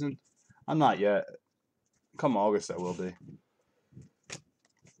 Football season? I'm not yet. Come August, I will be.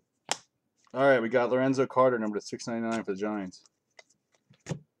 All right, we got Lorenzo Carter, number 699 for the Giants.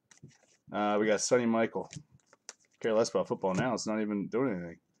 We got Sonny Michael. Care less about football now. It's not even doing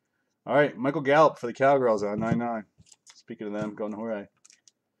anything. All right, Michael Gallup for the Cowgirls on 99. Speaking of them, going hooray.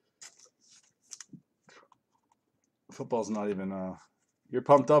 Football's not even You're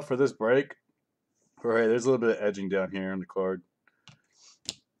pumped up for this break? All right, there's a little bit of edging down here on the card.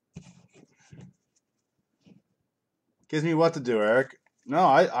 Gives me what to do, Eric. No,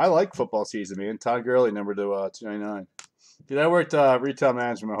 I like football season, man. Todd Gurley, number to 299. Dude, I worked retail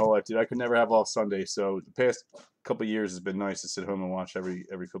management my whole life, dude. I could never have off Sunday, so the past couple of years has been nice to sit home and watch every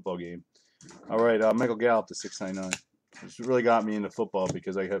football game. All right, Michael Gallup to 699. This really got me into football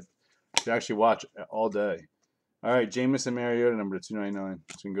because I could actually watch all day. All right, Jamison Mariota, number to 299.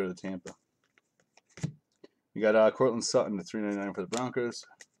 So we can go to Tampa. We got Cortland Sutton to 399 for the Broncos.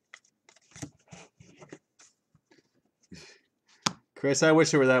 Chris, I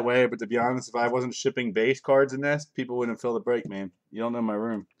wish it were that way, but to be honest, if I wasn't shipping base cards in this, people wouldn't fill the break, man. You don't know my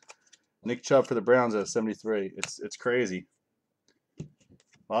room. Nick Chubb for the Browns at 73. It's crazy.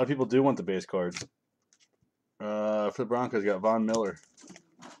 A lot of people do want the base cards. For the Broncos, you got Von Miller.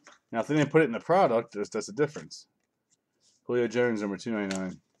 Now, if they didn't put it in the product, that's a difference. Julio Jones, number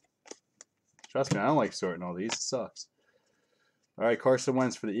 299. Trust me, I don't like sorting all these. It sucks. All right, Carson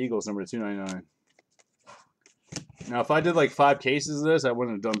Wentz for the Eagles, number 299. Now, if I did like 5 cases of this, I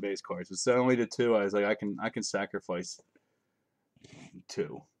wouldn't have done base cards. It's only the 2. I was like, I can sacrifice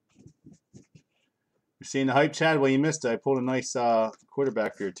 2. You're seeing the hype, Chad? Well, you missed it. I pulled a nice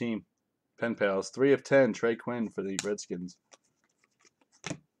quarterback for your team. Pen pals, 3 of 10. Trey Quinn for the Redskins.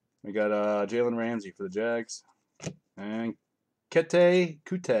 We got Jalen Ramsey for the Jags, and Kete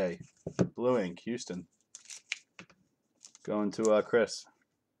Kute, Blue Ink, Houston. Going to Chris.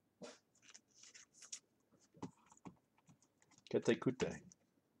 Kete Kute.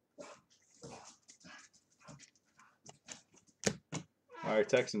 All right,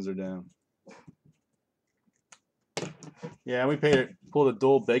 Texans are down. Yeah, we pulled a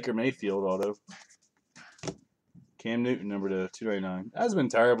dual Baker Mayfield auto. Cam Newton, number to 299. That's been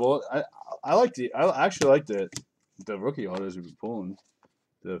terrible. I actually like the rookie autos we've been pulling,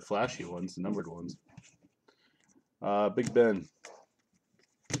 the flashy ones, the numbered ones. Big Ben.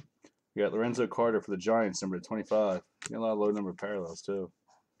 We got Lorenzo Carter for the Giants, number to 25. Got a lot of low number parallels too.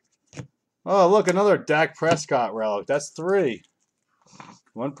 Oh, look, another Dak Prescott relic. That's 3.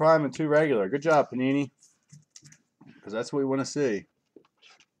 1 prime and 2 regular. Good job, Panini. Because that's what we want to see.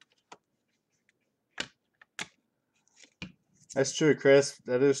 That's true, Chris.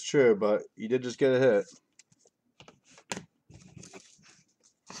 That is true, but you did just get a hit.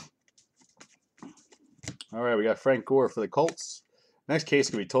 All right, we got Frank Gore for the Colts. Next case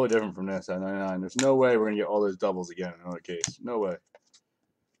could be totally different from this at 99. There's no way we're going to get all those doubles again in another case. No way.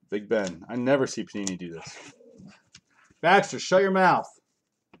 Big Ben. I never see Panini do this. Baxter, shut your mouth.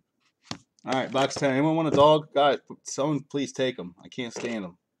 All right, box 10. Anyone want a dog? Guys, someone please take them. I can't stand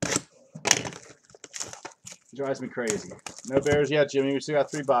them. It drives me crazy. No bears yet, Jimmy. We still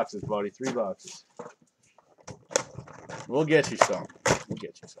got 3 boxes, buddy. 3 boxes. We'll get you some. We'll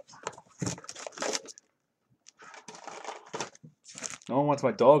get you some. No one wants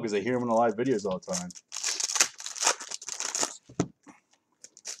my dog because they hear him in the live videos all the time.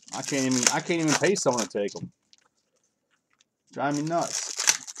 I can't even pay someone to take them. Drive me nuts.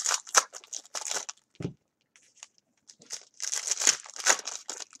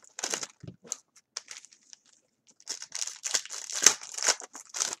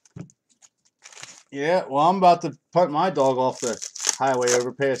 Yeah, well, I'm about to punt my dog off the highway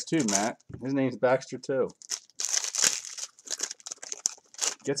overpass too, Matt. His name's Baxter too.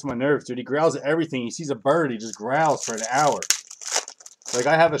 Gets my nerves, dude. He growls at everything. He sees a bird, he just growls for an hour. Like,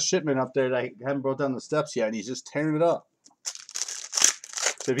 I have a shipment up there that I haven't brought down the steps yet, and he's just tearing it up.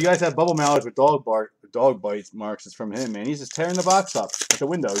 So if you guys have bubble mallards with dog bites marks, it's from him, man. He's just tearing the box up at the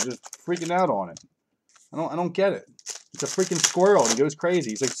window. He's just freaking out on it. I don't get it. It's a freaking squirrel, and he goes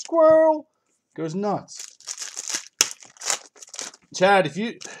crazy. He's like, squirrel! Goes nuts. Chad, if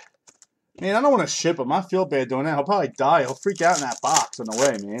you... Man, I don't want to ship him. I feel bad doing that. He'll probably die. He'll freak out in that box on the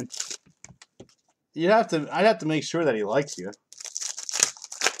way, man. I'd have to make sure that he likes you.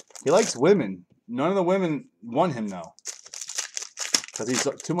 He likes women. None of the women want him, though. Because he's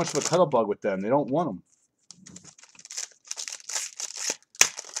too much of a cuddle bug with them. They don't want him.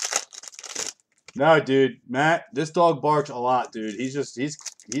 No, dude. Matt, this dog barks a lot, dude.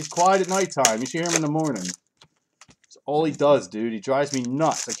 He's quiet at nighttime. You should hear him in the morning. That's all he does, dude. He drives me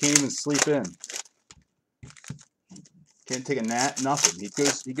nuts. I can't even sleep in. Can't take a nap, nothing.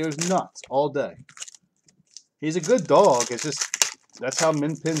 He goes nuts all day. He's a good dog. It's just that's how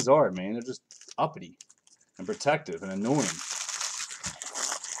min pins are, man. They're just uppity and protective and annoying.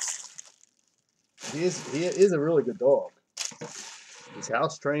 He is a really good dog. He's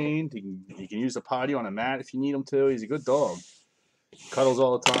house trained. He can use a potty on a mat if you need him to. He's a good dog. Cuddles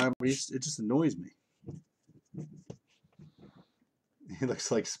all the time. It just annoys me. He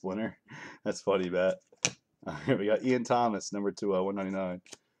looks like Splinter. That's funny, Matt. Alright, we got Ian Thomas, number 2, 199.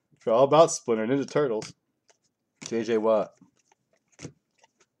 For all about Splinter, Ninja Turtles. J.J. Watt.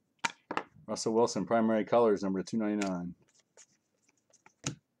 Russell Wilson, primary colors, number 299.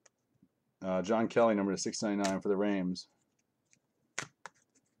 John Kelly, number 699 for the Rams.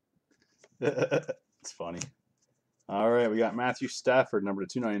 It's funny. Alright, we got Matthew Stafford, number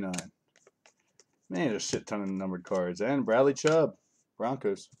 299. Man, there's a shit ton of numbered cards. And Bradley Chubb,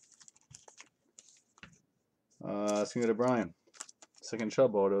 Broncos. Let's go to Brian. Second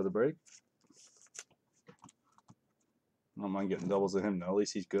Chubb auto of the break. I don't mind getting doubles of him, though. At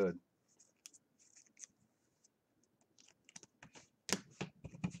least he's good.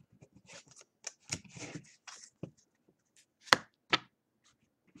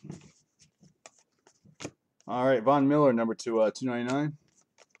 All right, Von Miller, number 2, 299.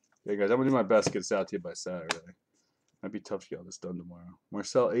 Okay, guys, I'm going to do my best to get this out to you by Saturday. Might be tough to get all this done tomorrow.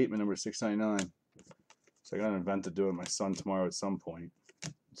 Marcel Aitman, number 699. So I got an event to do with my son tomorrow at some point.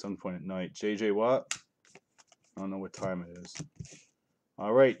 At night. J.J. Watt. I don't know what time it is.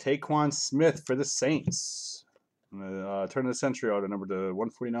 All right, Taquan Smith for the Saints. The turn of the century auto, number to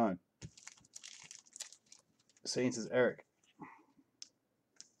 149. Saints is Eric.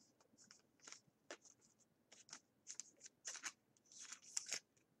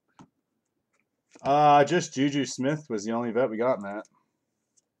 Just Juju Smith was the only vet we got, Matt.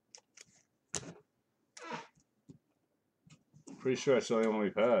 Pretty sure that's the only one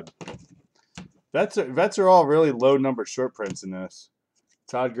we've had. Vets are all really low numbered short prints in this.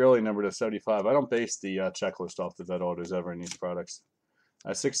 Todd Gurley, number to 75. I don't base the checklist off the vet autos ever in these products.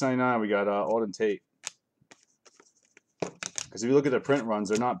 At 699, we got Alden Tate. Because if you look at the print runs,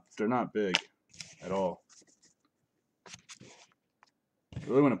 they're not big at all. I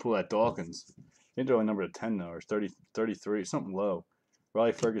really want to pull that Dawkins. I think they're only number to 10 now, or 30, 33, something low.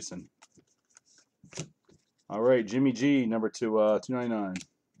 Riley Ferguson. All right, Jimmy G, number 2, 299.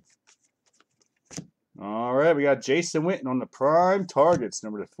 All right, we got Jason Witten on the prime targets,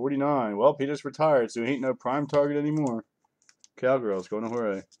 number to 49. Well, he just retired, so he ain't no prime target anymore. Cowgirls going to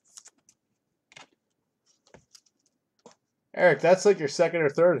hooray. Eric, that's like your second or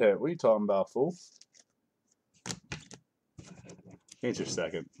third hit. What are you talking about, fool? Ain't your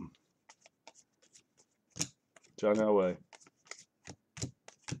second. John Elway.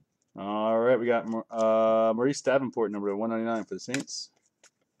 All right, we got Maurice Davenport, number 199 for the Saints.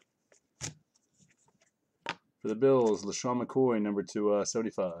 For the Bills, LaShawn McCoy, number 2,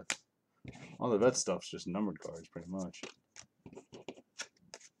 75. All the vet stuff's just numbered cards, pretty much.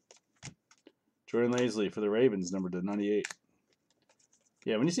 Jordan Lasley for the Ravens, number 98.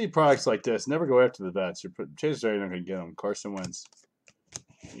 Yeah, when you see products like this, never go after the vets. Chances are you're not going to get them. Carson Wentz.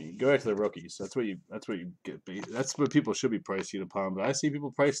 You go after the rookies. That's what you get. That's what people should be pricing upon. But I see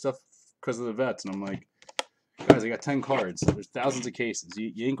people price stuff because of the vets, and I'm like, guys, I got 10 cards. There's thousands of cases.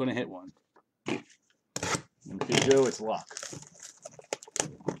 You ain't going to hit one. And if you do, it's luck.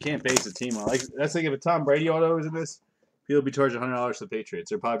 You can't base a team on. That's like if a Tom Brady auto is in this, he'll be charging $100 to the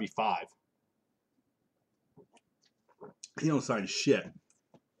Patriots. There'll probably be 5. He don't sign shit.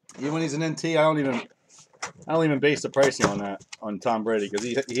 Even when he's an NT, I don't even base the pricing on that on Tom Brady because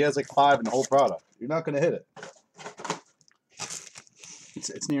he has like 5 in the whole product. You're not going to hit it.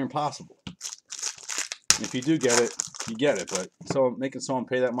 It's near impossible. If you do get it, you get it. But so making someone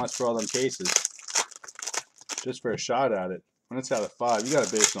pay that much for all them cases just for a shot at it, when it's out of 5, you got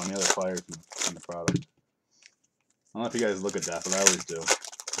to base it on the other players in the product. I don't know if you guys look at that, but I always do.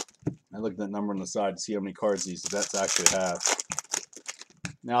 I look at that number on the side to see how many cards these vets actually have.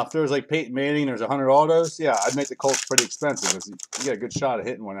 Now, if there was like Peyton Manning, there's 100 autos, yeah, I'd make the Colts pretty expensive because you get a good shot at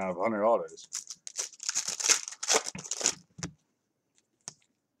hitting one out of 100 autos.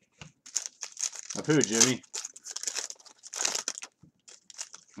 Of who, Jimmy?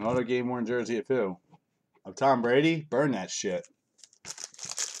 An auto game worn jersey of who? Of Tom Brady? Burn that shit.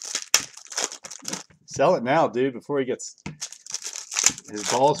 Sell it now, dude, before he gets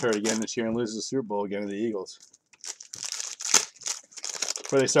his balls hurt again this year and loses the Super Bowl again to the Eagles.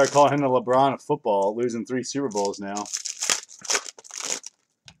 Before they start calling him the LeBron of football, losing 3 Super Bowls now.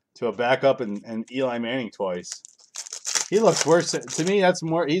 To a backup and Eli Manning twice. He looks worse. To me,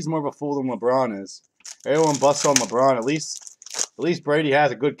 he's more of a fool than LeBron is. Everyone busts on LeBron. At least Brady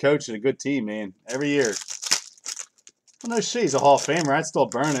has a good coach and a good team, man. Every year. Well, no shit, he's a Hall of Famer. I'd still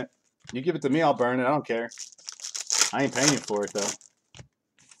burn it. You give it to me, I'll burn it. I don't care. I ain't paying you for it, though.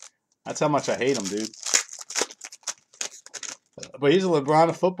 That's how much I hate him, dude. But he's a LeBron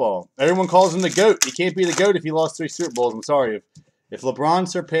of football. Everyone calls him the GOAT. He can't be the GOAT if he lost 3 Super Bowls. I'm sorry. If LeBron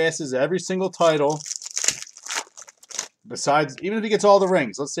surpasses every single title Besides, even if he gets all the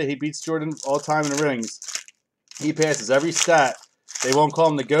rings, let's say he beats Jordan all time in the rings, he passes every stat. They won't call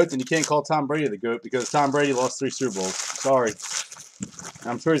him the GOAT, then you can't call Tom Brady the GOAT because Tom Brady lost 3 Super Bowls. Sorry.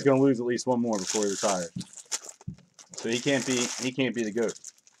 I'm sure he's going to lose at least one more before he retires. So he can't be the GOAT.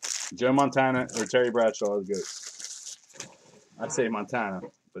 Joe Montana or Terry Bradshaw is GOAT. I'd say Montana,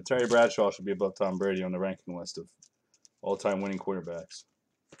 but Terry Bradshaw should be above Tom Brady on the ranking list of all-time winning quarterbacks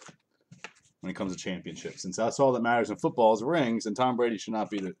when it comes to championships. Since that's all that matters in football is rings, and Tom Brady should not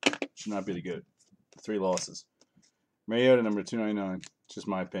be the GOAT. 3 losses. Mariota, number 299. Just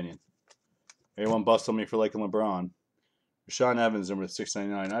my opinion. Everyone bust on me for liking LeBron. Rashaan Evans, number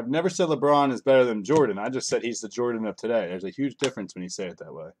 699. I've never said LeBron is better than Jordan. I just said he's the Jordan of today. There's a huge difference when you say it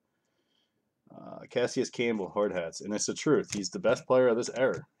that way. Cassius Campbell, hard hats. And it's the truth. He's the best player of this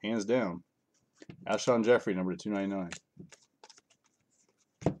era, hands down. Alshon Jeffrey, number 299.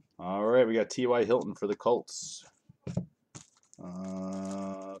 All right, we got T.Y. Hilton for the Colts.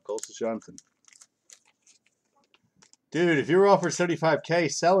 Colts is Jonathan. Dude, if you're offered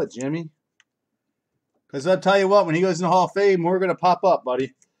 $75K, sell it, Jimmy. Because I'll tell you what, when he goes in the Hall of Fame, we're going to pop up,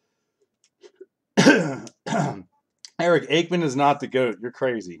 buddy. Eric, Aikman is not the GOAT. You're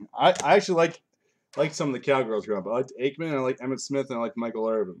crazy. I actually like some of the Cowgirls growing up. I liked Aikman, and I like Emmitt Smith, and I like Michael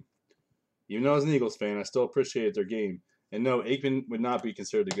Irvin. Even though I was an Eagles fan, I still appreciated their game. And no, Aikman would not be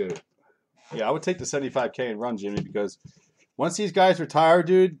considered the GOAT. Yeah, I would take the $75K and run, Jimmy, because once these guys retire,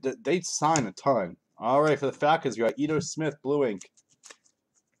 dude, they'd sign a ton. All right, for the Falcons, we got Ito Smith, blue ink.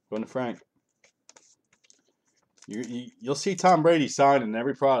 Going to Frank. You'll see Tom Brady sign in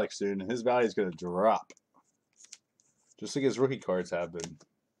every product soon, and his value is going to drop. Just like his rookie cards have been.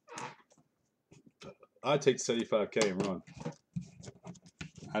 I'd take the $75K and run.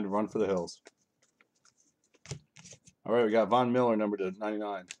 I had to run for the hills. All right, we got Von Miller, number to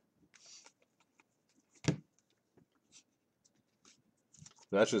 99.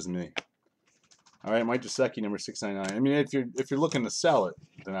 That's just me. All right, Mike Gesicki, number 699. I mean, if you're looking to sell it,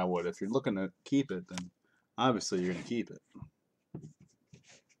 then I would. If you're looking to keep it, then obviously you're going to keep it.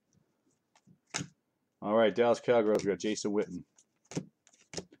 All right, Dallas Cowgirls, we got Jason Witten.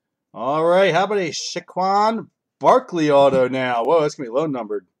 All right, how about a Saquon Barkley auto now? Whoa, that's going to be low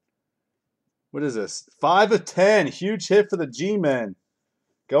numbered. What is this? 5 of 10. Huge hit for the G-Men.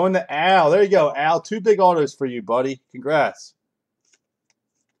 Going to Al. There you go, Al. 2 big autos for you, buddy. Congrats.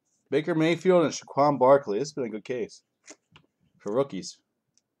 Baker Mayfield and Saquon Barkley. This has been a good case for rookies.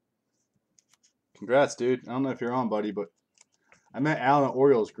 Congrats, dude. I don't know if you're on, buddy, but I met Al in the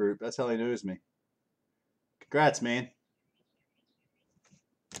Orioles group. That's how he knows me. Congrats, man.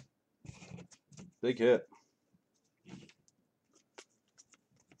 Big hit.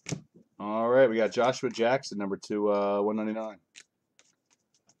 All right, we got Joshua Jackson, number 2, 199.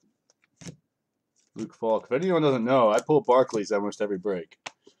 Luke Falk. If anyone doesn't know, I pull Barkley's almost every break.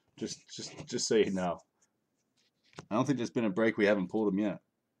 Just so you know. I don't think there's been a break we haven't pulled him yet.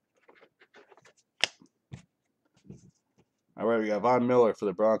 All right, we got Von Miller for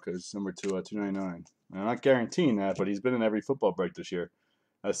the Broncos, number 2, 299. I'm not guaranteeing that, but he's been in every football break this year.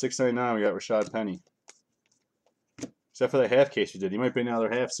 699, we got Rashad Penny. Except for the half case you did. He might be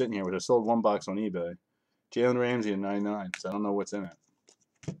another half sitting here, which I sold 1 box on eBay. Jalen Ramsey at 99, so I don't know what's in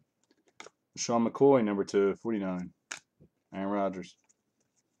it. Sean McCoy, number 2, 49. Aaron Rodgers.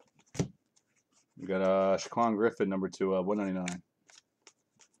 We got Shaquan Griffin, number 2, 199.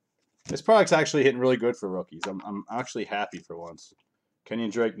 This product's actually hitting really good for rookies. I'm actually happy for once.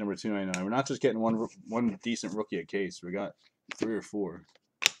 Kenyon Drake, number 299. We're not just getting one decent rookie a case. We got 3 or 4.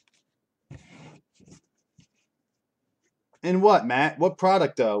 And what, Matt? What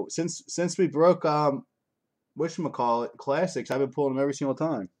product though? Since we broke whatchamacallit, classics, I've been pulling them every single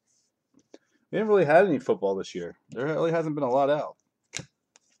time. We haven't really had any football this year. There really hasn't been a lot out.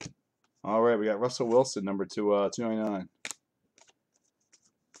 All right, we got Russell Wilson, number 2, 299.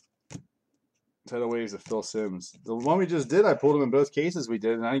 Tidal Waves of Phil Simms. The one we just did, I pulled him in both cases we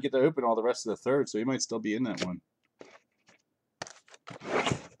did, and I didn't get to open all the rest of the third, so he might still be in that one. All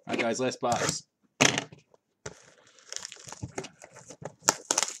right, guys, last box.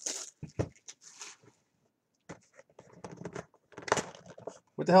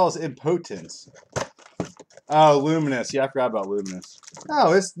 What the hell is Impotence? Oh, Luminous. Yeah, I forgot about Luminous.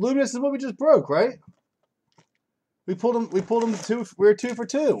 Oh, Luminous is what we just broke, right? We pulled him 2. We were 2 for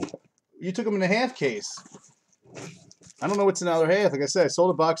 2. You took them in a half case. I don't know what's in the other half. Like I said, I sold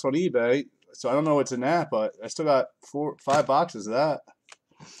a box on eBay, so I don't know what's in that, but I still got 5 boxes of that.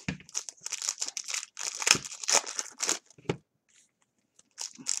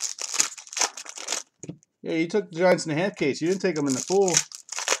 Yeah, you took the Giants in a half case. You didn't take them in the full.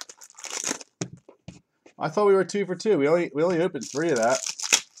 I thought we were 2 for 2. We only opened 3 of that.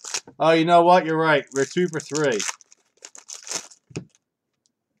 Oh, you know what? You're right. We're 2 for 3.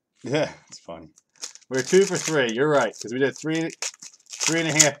 Yeah, it's funny. We're 2 for 3. You're right, because we did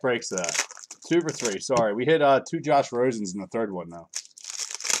 3.5 breaks of that. 2 for 3. Sorry, we hit 2 Josh Rosens in the third one though.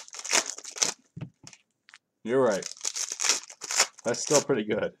 You're right. That's still pretty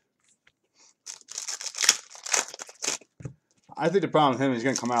good. I think the problem with him is he's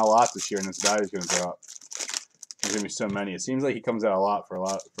going to come out a lot this year, and his value is going to drop. There's going to be so many. It seems like he comes out a lot for a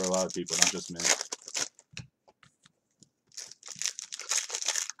lot of people, not just me.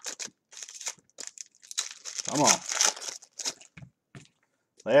 Come on.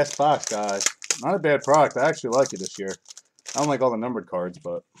 Last box, guys. Not a bad product. I actually like it this year. I don't like all the numbered cards,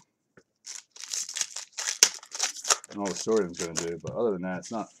 but and all the sorting's going to do. But other than that,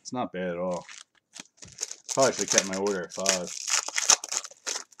 it's not bad at all. Probably should have kept my order at 5.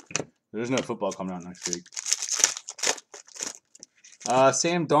 There's no football coming out next week.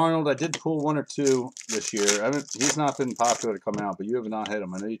 Sam Darnold, I did pull 1 or 2 this year. He's not been popular to come out, but you have not hit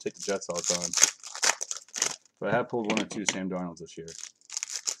him. I know you take the Jets all the time. But I have pulled 1 or 2 Sam Darnolds this year.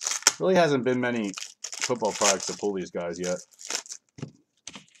 Really hasn't been many football products to pull these guys yet.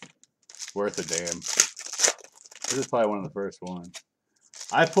 Worth a damn. This is probably one of the first ones.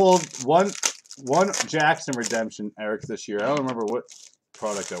 I pulled one Jackson Redemption, Eric, this year. I don't remember what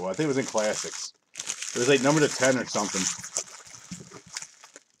product that was. I think it was in Classics. It was like number to 10 or something.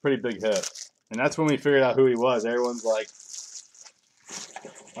 Pretty big hit. And that's when we figured out who he was. Everyone's like,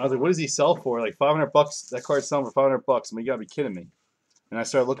 I was like, what does he sell for? Like $500. That card's selling for $500. I mean, you gotta be kidding me. And I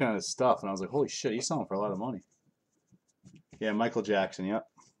started looking at his stuff, and I was like, holy shit, he's selling for a lot of money. Yeah, Michael Jackson, yep.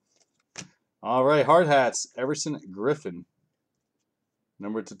 All right, hard hats. Everson Griffin.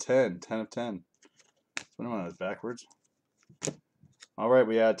 Number to 10. 10 of 10. What am I on backwards? All right,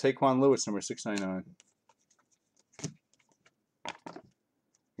 we had Taquan Lewis, number 699.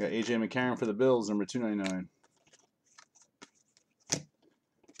 We got A.J. McCarron for the Bills, number 299.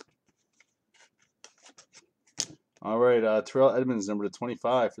 All right, Terrell Edmonds, number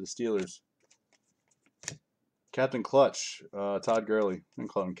 25 for the Steelers. Captain Clutch, Todd Gurley. I'm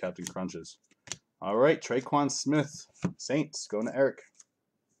calling him Captain Crunches. All right, Traquan Smith, Saints, going to Eric.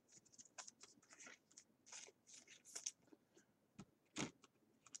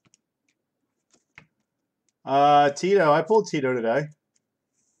 Tito, I pulled Tito today.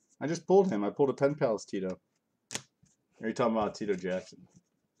 I just pulled him. I pulled a 10 pals Tito. Are you talking about Tito Jackson?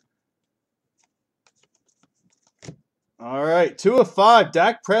 All right, 2 of 5.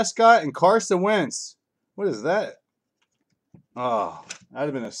 Dak Prescott and Carson Wentz. What is that? Oh, that'd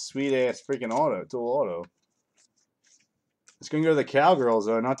have been a sweet ass freaking auto, dual auto. It's gonna go to the Cowgirls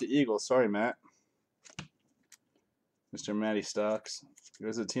though, not the Eagles. Sorry, Matt. Mr. Matty Stocks.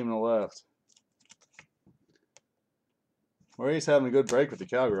 There's the team on the left. He's having a good break with the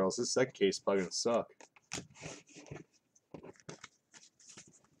Cowgirls. This second case is probably gonna suck.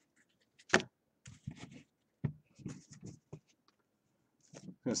 I'm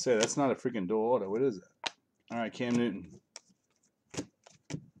gonna say that's not a freaking dual auto. What is it? All right, Cam Newton.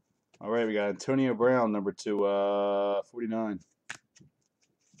 All right, we got Antonio Brown, number 249.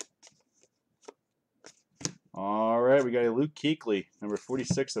 All right, we got a Luke Kuechly, number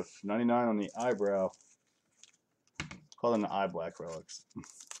 46 of 99 on the eyebrow. Call them the eye black relics.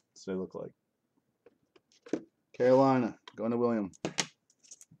 That's what they look like. Carolina, going to William.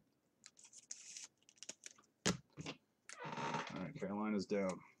 All right, Carolina's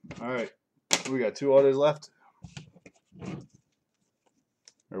down. All right, we got 2 autos left.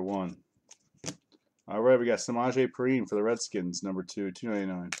 Or 1. All right, we got Samaje Perine for the Redskins, number 2,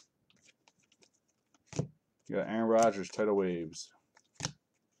 299. We got Aaron Rodgers, Tidal Waves.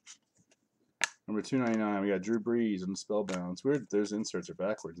 Number 299, we got Drew Brees on the Spellbound. It's weird those inserts are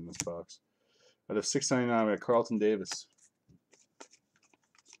backwards in this box. Out of 699, we got Carlton Davis.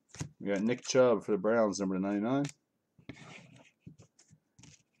 We got Nick Chubb for the Browns, number 99.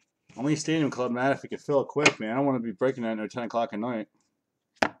 Only Stadium Club, Matt, if we could fill it quick, man. I don't want to be breaking that at 10 o'clock at night.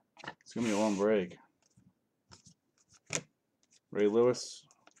 It's going to be a long break. Ray Lewis.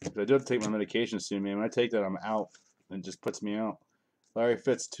 I do have to take my medication soon, man. When I take that, I'm out. It just puts me out. Larry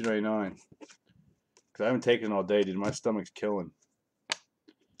Fitz, 299. Because I haven't taken it all day, dude. My stomach's killing.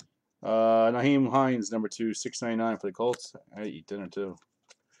 Naheem Hines, number 2, 699 for the Colts. I eat dinner, too.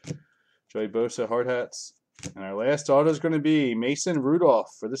 Joey Bosa, hard hats. And our last auto is going to be Mason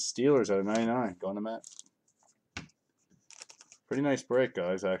Rudolph for the Steelers out of 99. Going to Matt. Pretty nice break,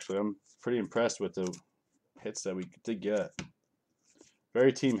 guys, actually. I'm pretty impressed with the hits that we did get.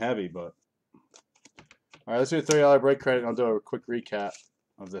 Very team heavy, but. All right, let's do a $30 break credit, and I'll do a quick recap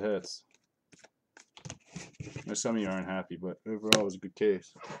of the hits. I know some of you aren't happy, but overall it was a good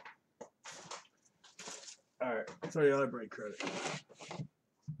case. All right, $30 break credit.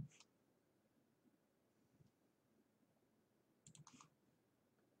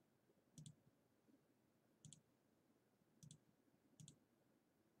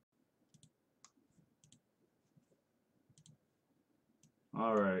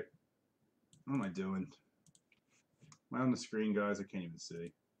 All right, what am I doing? Am I on the screen, guys? I can't even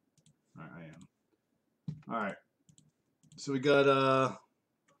see. All right, I am. All right, so we got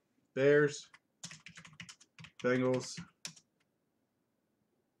Bears, Bengals,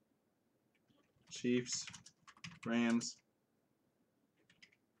 Chiefs, Rams,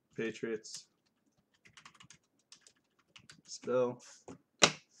 Patriots, Spell.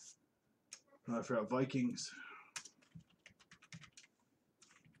 I forgot Vikings.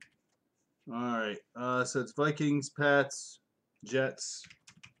 All right, so it's Vikings, Pats, Jets,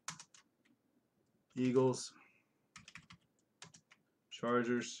 Eagles,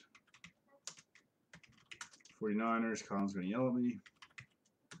 Chargers, 49ers. Colin's going to yell at me.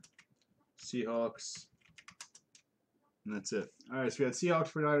 Seahawks. And that's it. All right, so we had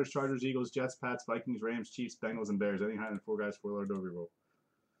Seahawks, 49ers, Chargers, Eagles, Jets, Pats, Vikings, Rams, Chiefs, Bengals, and Bears. Anything higher than 4 guys, $4 over roll.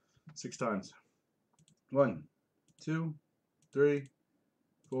 6 times. 1, 2, 3,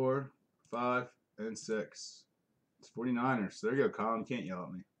 4, 5, and 6. It's 49ers. So there you go, Colin. You can't yell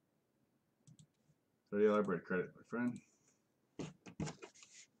at me. $30 break credit, my friend. All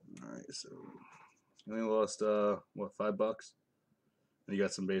right, so you only lost what, $5? And you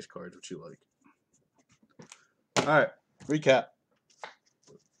got some base cards, which you like. All right, recap.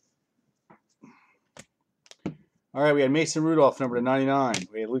 All right, we had Mason Rudolph, number to 99.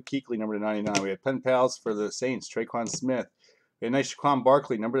 We had Luke Kuechly, number to 99. We had Pen Pals for the Saints, Traquan Smith. We had nice Shaquan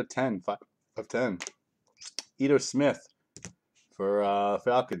Barkley, number to 10, 5 of 10. Ito Smith for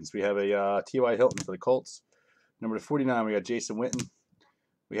Falcons. We have a T.Y. Hilton for the Colts. Number to 49, we got Jason Witten.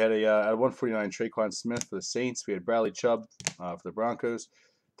 We had a at 149, Traquan Smith for the Saints. We had Bradley Chubb for the Broncos.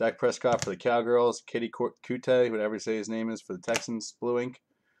 Dak Prescott for the Cowgirls. Kitty Kute, whatever you say his name is, for the Texans, Blue Ink.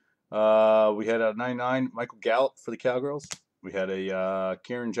 We had a 99, Michael Gallup for the Cowgirls. We had a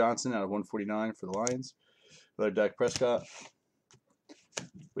Karen Johnson out of 149 for the Lions. Another Dak Prescott.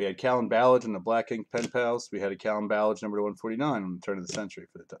 We had Callan Ballage in the Black Ink Pen Pals. We had a Callan Ballage number to 149 on the turn of the century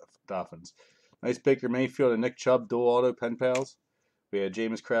for the Dolphins. Nice Baker Mayfield and Nick Chubb dual auto Pen Pals. We had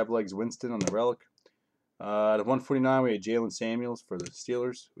Jameis Crablegs Winston on the Relic. Out of 149, we had Jalen Samuels for the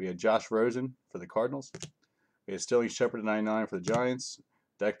Steelers. We had Josh Rosen for the Cardinals. We had Sterling Shepard at 99 for the Giants.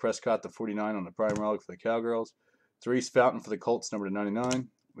 Dak Prescott to 49 on the Prime Relic for the Cowgirls. Therese Fountain for the Colts, number to 99.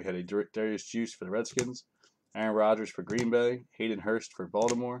 We had a Darius Juice for the Redskins. Aaron Rodgers for Green Bay. Hayden Hurst for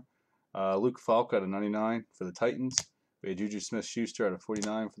Baltimore. Luke Falk out of 99 for the Titans. We had Juju Smith-Schuster out of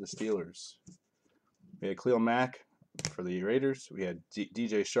 49 for the Steelers. We had Khalil Mack for the Raiders. We had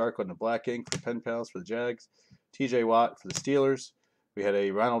DJ Shark on the Black Ink for Pen Pals for the Jags. TJ Watt for the Steelers. We had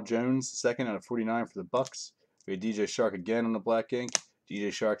a Ronald Jones, second out of 49 for the Bucks. We had DJ Shark again on the Black Ink.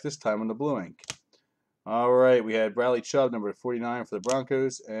 DJ Shark this time on the Blue Ink. All right, we had Bradley Chubb, number 49 for the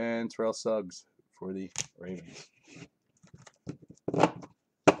Broncos, and Terrell Suggs for the Ravens.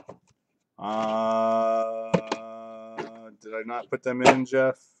 Did I not put them in,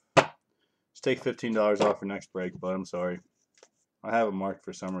 Jeff? Just take $15 off for next break, but I'm sorry. I have them marked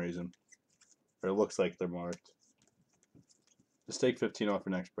for some reason. Or it looks like they're marked. Just take 15 off for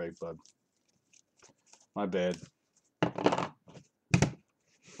next break, bud. My bad.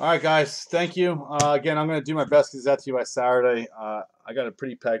 All right, guys. Thank you. Again, I'm going to do my best to get that to you by Saturday. I got a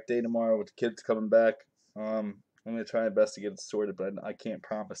pretty packed day tomorrow with the kids coming back. I'm going to try my best to get it sorted, but I can't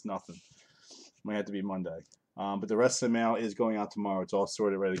promise nothing. It might have to be Monday. But the rest of the mail is going out tomorrow. It's all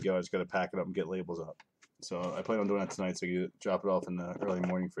sorted, ready to go. I just got to pack it up and get labels up. So I plan on doing that tonight so I can drop it off in the early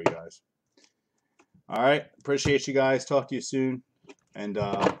morning for you guys. All right. Appreciate you guys. Talk to you soon. And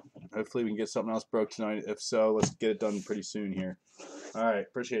hopefully we can get something else broke tonight. If so, let's get it done pretty soon here. All right.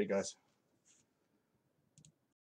 Appreciate it, guys.